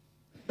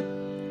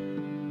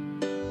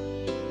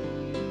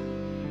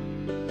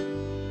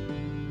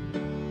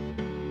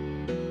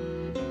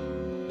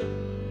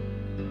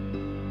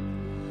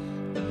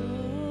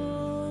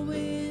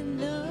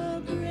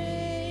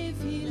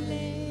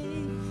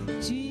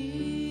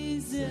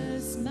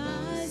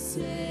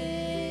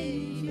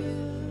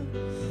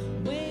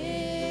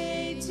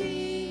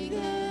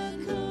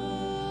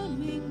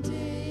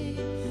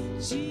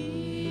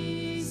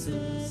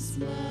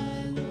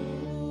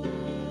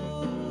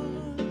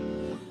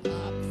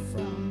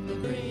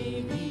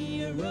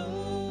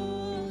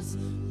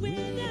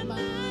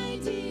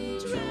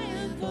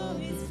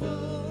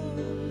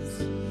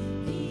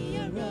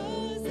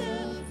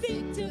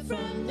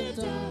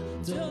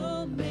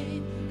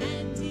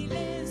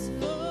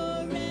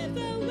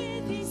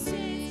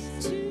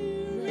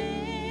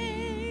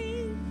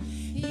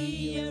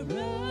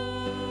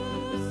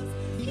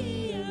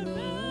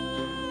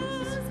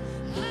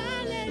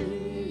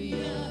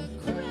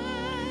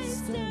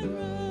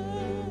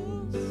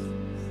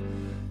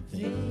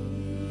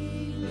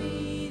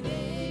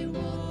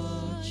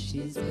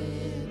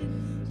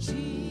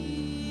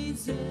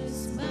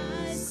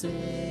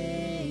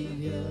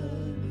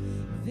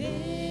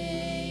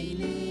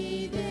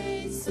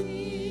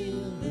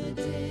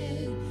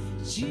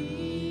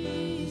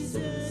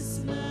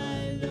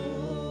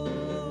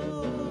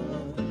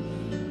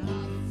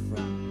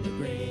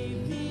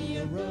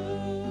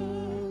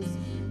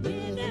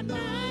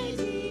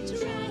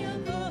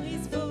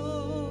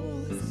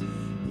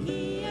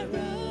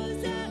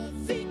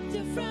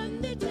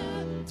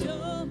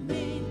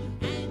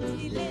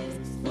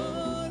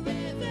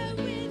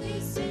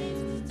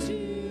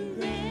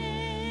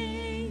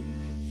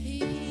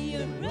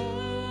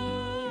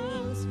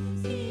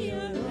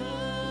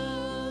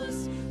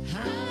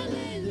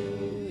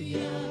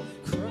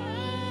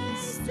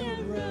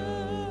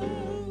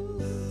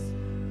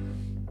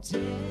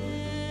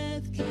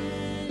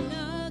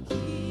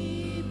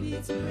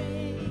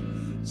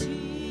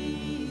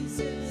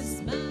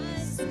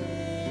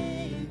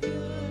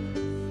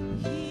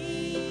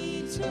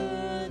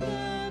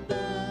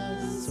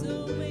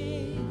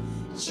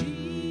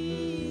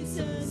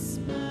 Jesus,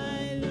 my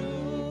Lord.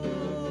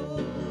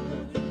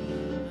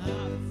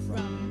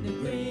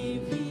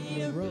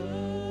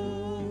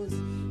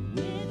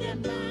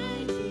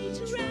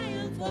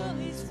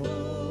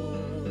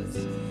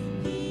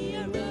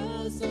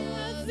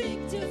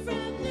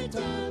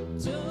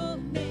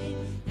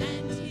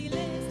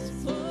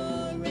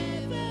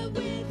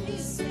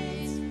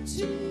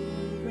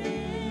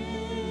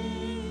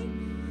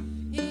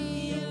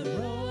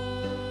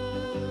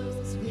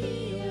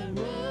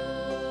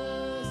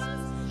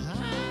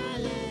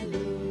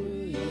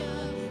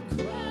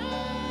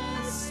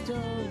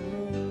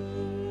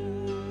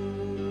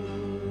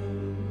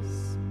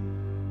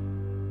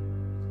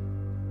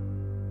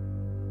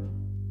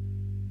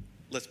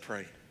 Let's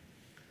pray.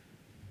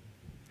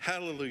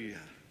 Hallelujah.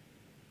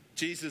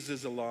 Jesus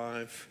is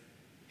alive.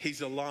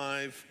 He's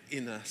alive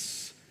in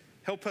us.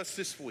 Help us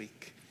this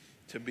week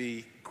to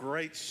be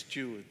great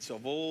stewards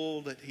of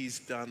all that he's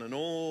done and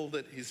all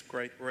that his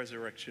great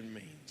resurrection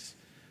means.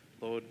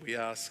 Lord, we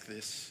ask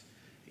this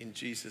in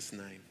Jesus'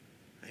 name.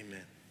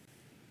 Amen.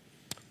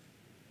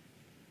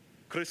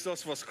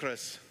 Christos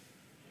Voskres.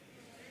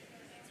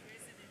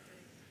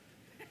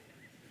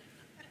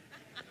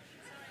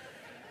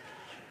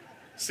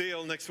 See you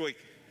all next week.